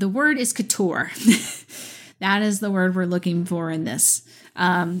 The word is couture. That is the word we're looking for in this.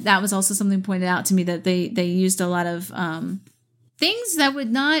 That was also something pointed out to me, that they used a lot of things that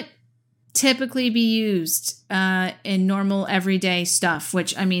would not typically be used in normal everyday stuff,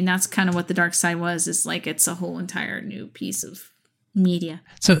 which, I mean, that's kind of what the dark side was. Is like it's a whole entire new piece of media.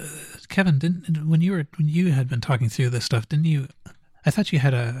 So Kevin, when you had been talking through this stuff, didn't you, I thought you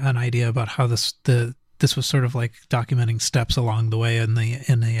had an idea about how this was sort of like documenting steps along the way in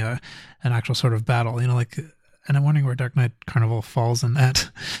an actual sort of battle, and I'm wondering where Dark Knight Carnival falls in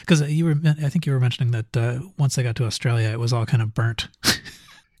that, because I think you were mentioning that once they got to Australia, it was all kind of burnt.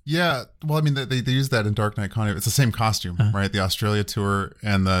 Yeah, well, I mean, they use that in Dark Knight Carnival. It's the same costume, right? The Australia tour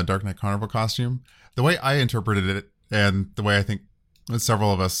and the Dark Knight Carnival costume. The way I interpreted it, and the way I think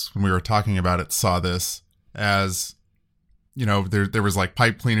several of us, when we were talking about it, saw this as, there was like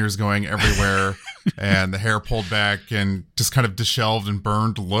pipe cleaners going everywhere and the hair pulled back and just kind of disheveled and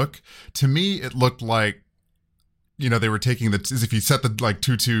burned look. To me, it looked like, they were taking as if you set the like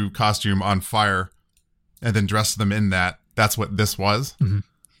tutu costume on fire and then dressed them in that. That's what this was. Mm-hmm.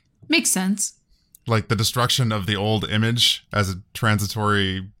 Makes sense. Like the destruction of the old image as a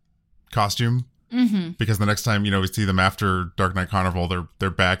transitory costume. Mm-hmm. Because the next time, we see them after Dark Knight Carnival, they're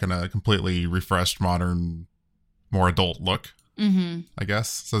back in a completely refreshed, modern, more adult look. Mm-hmm. I guess.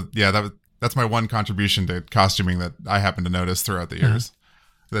 So yeah, that's my one contribution to costuming that I happened to notice throughout the years,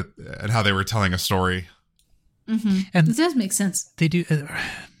 and how they were telling a story. Mm-hmm. And it does make sense. They do.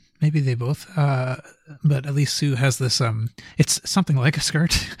 Maybe they both, but at least Sue has this. It's something like a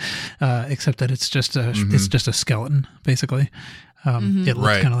skirt, except that it's just a skeleton, basically. It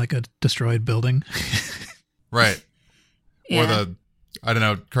looks kind of like a destroyed building. Right. Yeah. Or I don't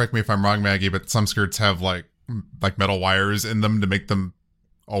know. Correct me if I'm wrong, Maggie, but some skirts have like metal wires in them to make them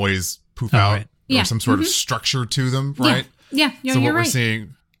always poof out, right. Or some sort of structure to them, right? Yeah, you're right.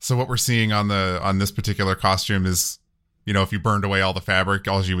 So what we're seeing on this particular costume is if you burned away all the fabric,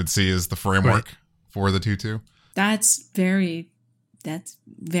 all you would see is the framework for the tutu. That's very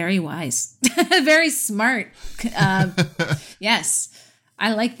wise. Very smart. Yes.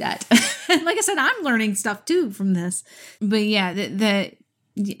 I like that. Like I said, I'm learning stuff too from this. But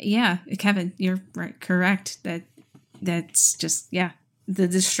yeah, Kevin, you're right, correct. That's just, the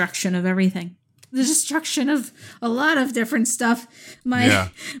destruction of everything. The destruction of a lot of different stuff.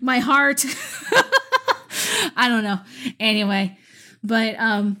 My heart. I don't know. Anyway, but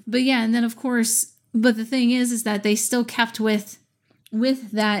yeah, and then of course, but the thing is that they still kept with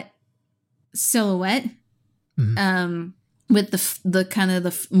that silhouette. Mm-hmm. With the kind of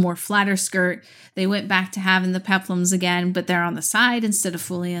the more flatter skirt. They went back to having the peplums again, but they're on the side instead of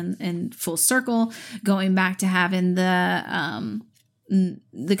fully in full circle, going back to having the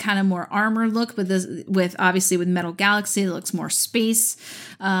kind of more armor look, but with Metal Galaxy, it looks more space,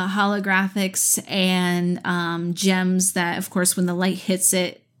 holographics and gems that, of course, when the light hits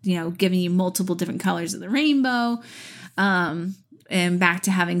it, giving you multiple different colors of the rainbow, and back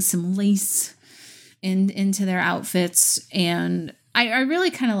to having some lace into their outfits. And I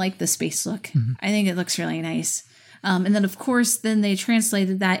really kind of like the space look. Mm-hmm. I think it looks really nice. And then, of course, they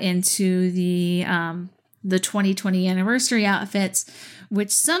translated that into the 2020 anniversary outfits,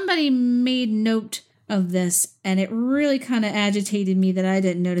 which somebody made note of this, and it really kind of agitated me that I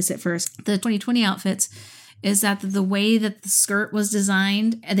didn't notice it first. The 2020 outfits is that the way that the skirt was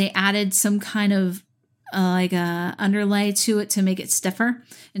designed, they added some kind of like a underlay to it to make it stiffer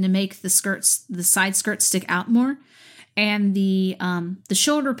and to make the side skirts stick out more. And the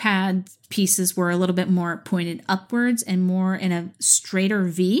shoulder pad pieces were a little bit more pointed upwards and more in a straighter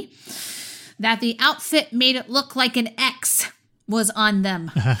V. That the outfit made it look like an X was on them.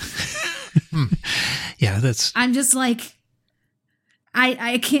 Yeah, that's... I'm just like,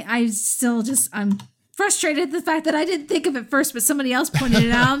 I can't, I'm frustrated at the fact that I didn't think of it first, but somebody else pointed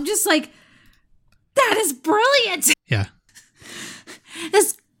it out. I'm just like, that is brilliant. Yeah.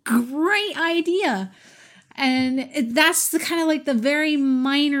 That's great idea. And that's the kind of like the very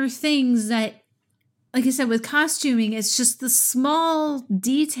minor things that, like I said, with costuming, it's just the small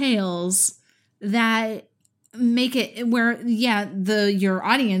details that make it where, your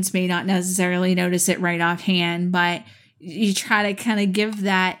audience may not necessarily notice it right offhand, but you try to kind of give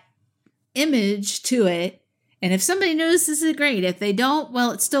that image to it. And if somebody notices it, great. If they don't,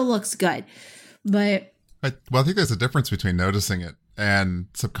 well, it still looks good. But I think there's a difference between noticing it and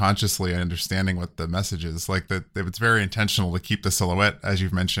subconsciously understanding what the message is. Like that, it's very intentional to keep the silhouette, as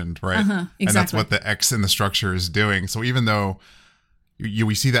you've mentioned, right? Exactly. And that's what the X in the structure is doing. So even though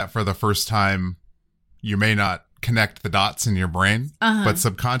we see that for the first time, you may not connect the dots in your brain, but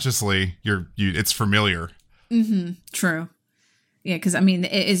subconsciously, it's familiar. Mm-hmm. True. Yeah, because it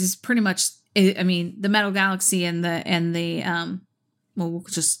is pretty much. The Metal Galaxy and the we'll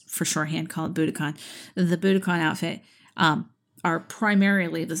just for shorthand call it Budokan. The Budokan outfit are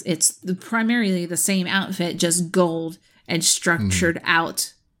primarily the same outfit, just gold and structured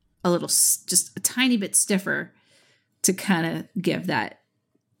out a little, just a tiny bit stiffer to kind of give that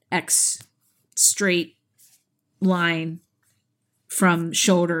X straight line from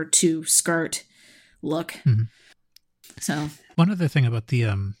shoulder to skirt look. Mm-hmm. So one other thing about the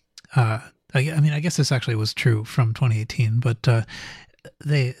I guess this actually was true from 2018, but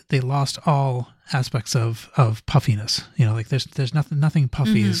they lost all aspects of puffiness. Like there's nothing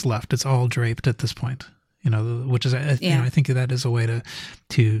puffy is left. It's all draped at this point. Which is I think that is a way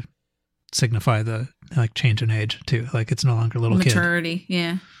to signify the change in age too. Like it's no longer a little maturity. Kid.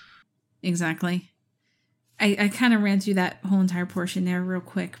 Yeah, exactly. I kind of ran through that whole entire portion there real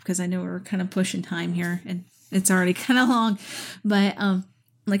quick because I know we're kind of pushing time here and it's already kind of long, but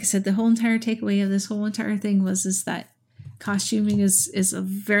like I said, the whole entire takeaway of this whole entire thing is that costuming is a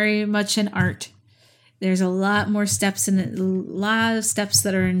very much an art. There's a lot more steps in it, a lot of steps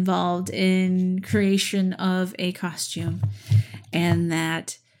that are involved in creation of a costume, and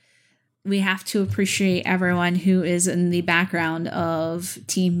that we have to appreciate everyone who is in the background of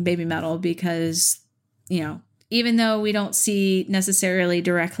Team Baby Metal because, even though we don't see necessarily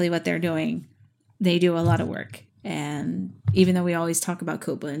directly what they're doing, they do a lot of work. And even though we always talk about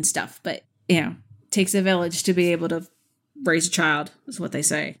Copa and stuff, but, it takes a village to be able to raise a child, is what they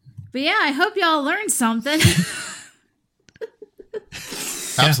say. But yeah, I hope y'all learned something.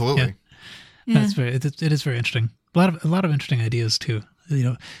 Absolutely. Yeah. That's it is very interesting. A lot of interesting ideas too,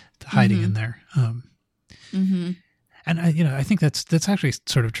 hiding in there. And I think that's actually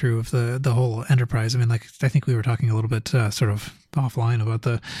sort of true of the whole enterprise. I think we were talking a little bit sort of offline about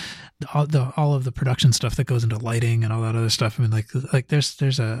all of the production stuff that goes into lighting and all that other stuff.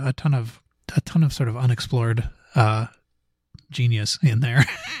 There's a ton of sort of unexplored genius in there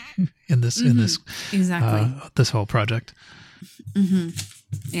in this Exactly. this whole project.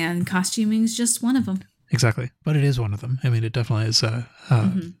 And costuming is just one of them. Exactly, but it is one of them. I mean, it definitely is. I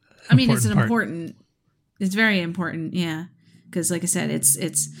mean, it's it's very important. Yeah, because like I said,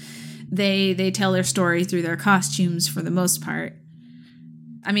 it's they tell their story through their costumes for the most part.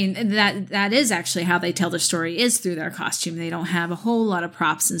 I mean, that is actually how they tell their story, is through their costume. They don't have a whole lot of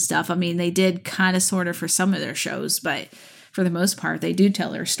props and stuff. I mean, they did kind of sort of for some of their shows, but for the most part, they do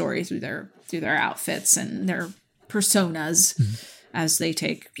tell their story through their outfits and their personas as they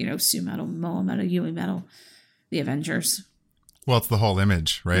take, Su Metal, Moa Metal, Yui Metal, the Avengers. Well, it's the whole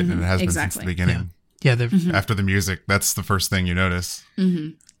image, right? And it has been since the beginning. Yeah. After the music, that's the first thing you notice.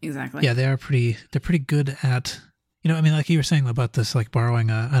 Exactly. Yeah, they're pretty good at, I mean, like you were saying about this, like borrowing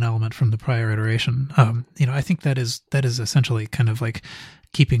an element from the prior iteration. I think that is essentially kind of like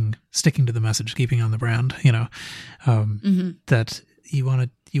sticking to the message, keeping on the brand. That you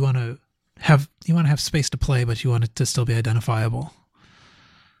want to have space to play, but you want it to still be identifiable.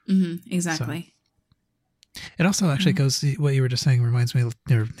 Exactly. So, it also actually goes, what you were just saying reminds me,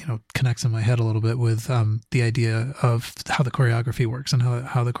 connects in my head a little bit with the idea of how the choreography works and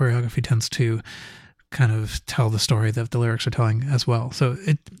how the choreography tends to kind of tell the story that the lyrics are telling as well. So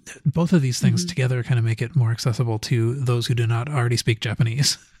both of these things together kind of make it more accessible to those who do not already speak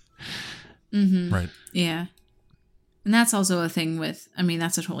Japanese. Right. Yeah. And that's also a thing with, I mean,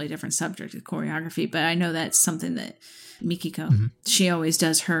 that's a totally different subject of choreography, but I know that's something that Mikiko, she always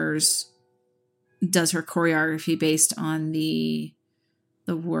does her choreography based on the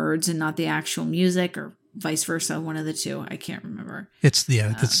words and not the actual music, or vice versa, one of the two. I can't remember. It's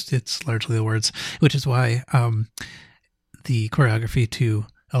largely the words, which is why the choreography to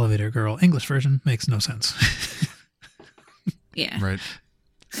Elevator Girl English version makes no sense. Yeah. Right.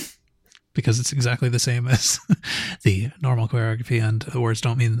 Because it's exactly the same as the normal choreography, and the words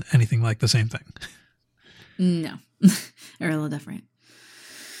don't mean anything like the same thing. No. They're a little different.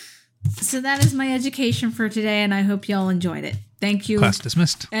 So that is my education for today, and I hope y'all enjoyed it. Thank you. Class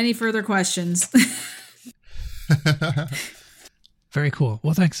dismissed. Any further questions? Very cool.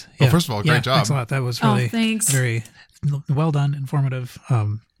 Well, thanks. Well, first of all, great job. Thanks a lot. That was really thanks. Very well done, informative,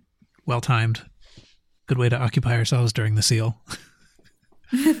 well-timed. Good way to occupy ourselves during the seal.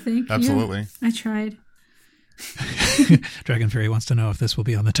 Thank you. Absolutely. I tried. Dragon Fury wants to know if this will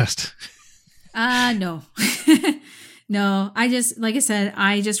be on the test. No. No, like I said,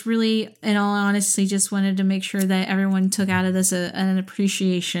 I just really, in all honesty, just wanted to make sure that everyone took out of this an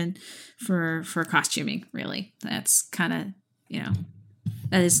appreciation for costuming, really. That's kind of,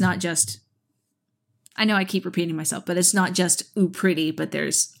 that it's not just, I know I keep repeating myself, but it's not just, ooh, pretty, but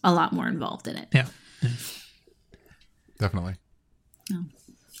there's a lot more involved in it. Yeah. Definitely. Oh.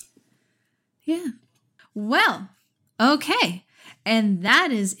 Yeah. Well, okay. And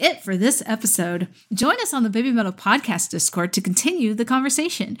that is it for this episode. Join us on the Baby Metal Podcast Discord to continue the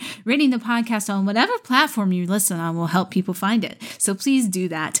conversation. Rating the podcast on whatever platform you listen on will help people find it. So please do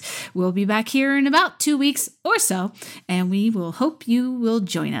that. We'll be back here in about 2 weeks or so, and we will hope you will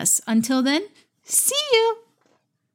join us. Until then, see you.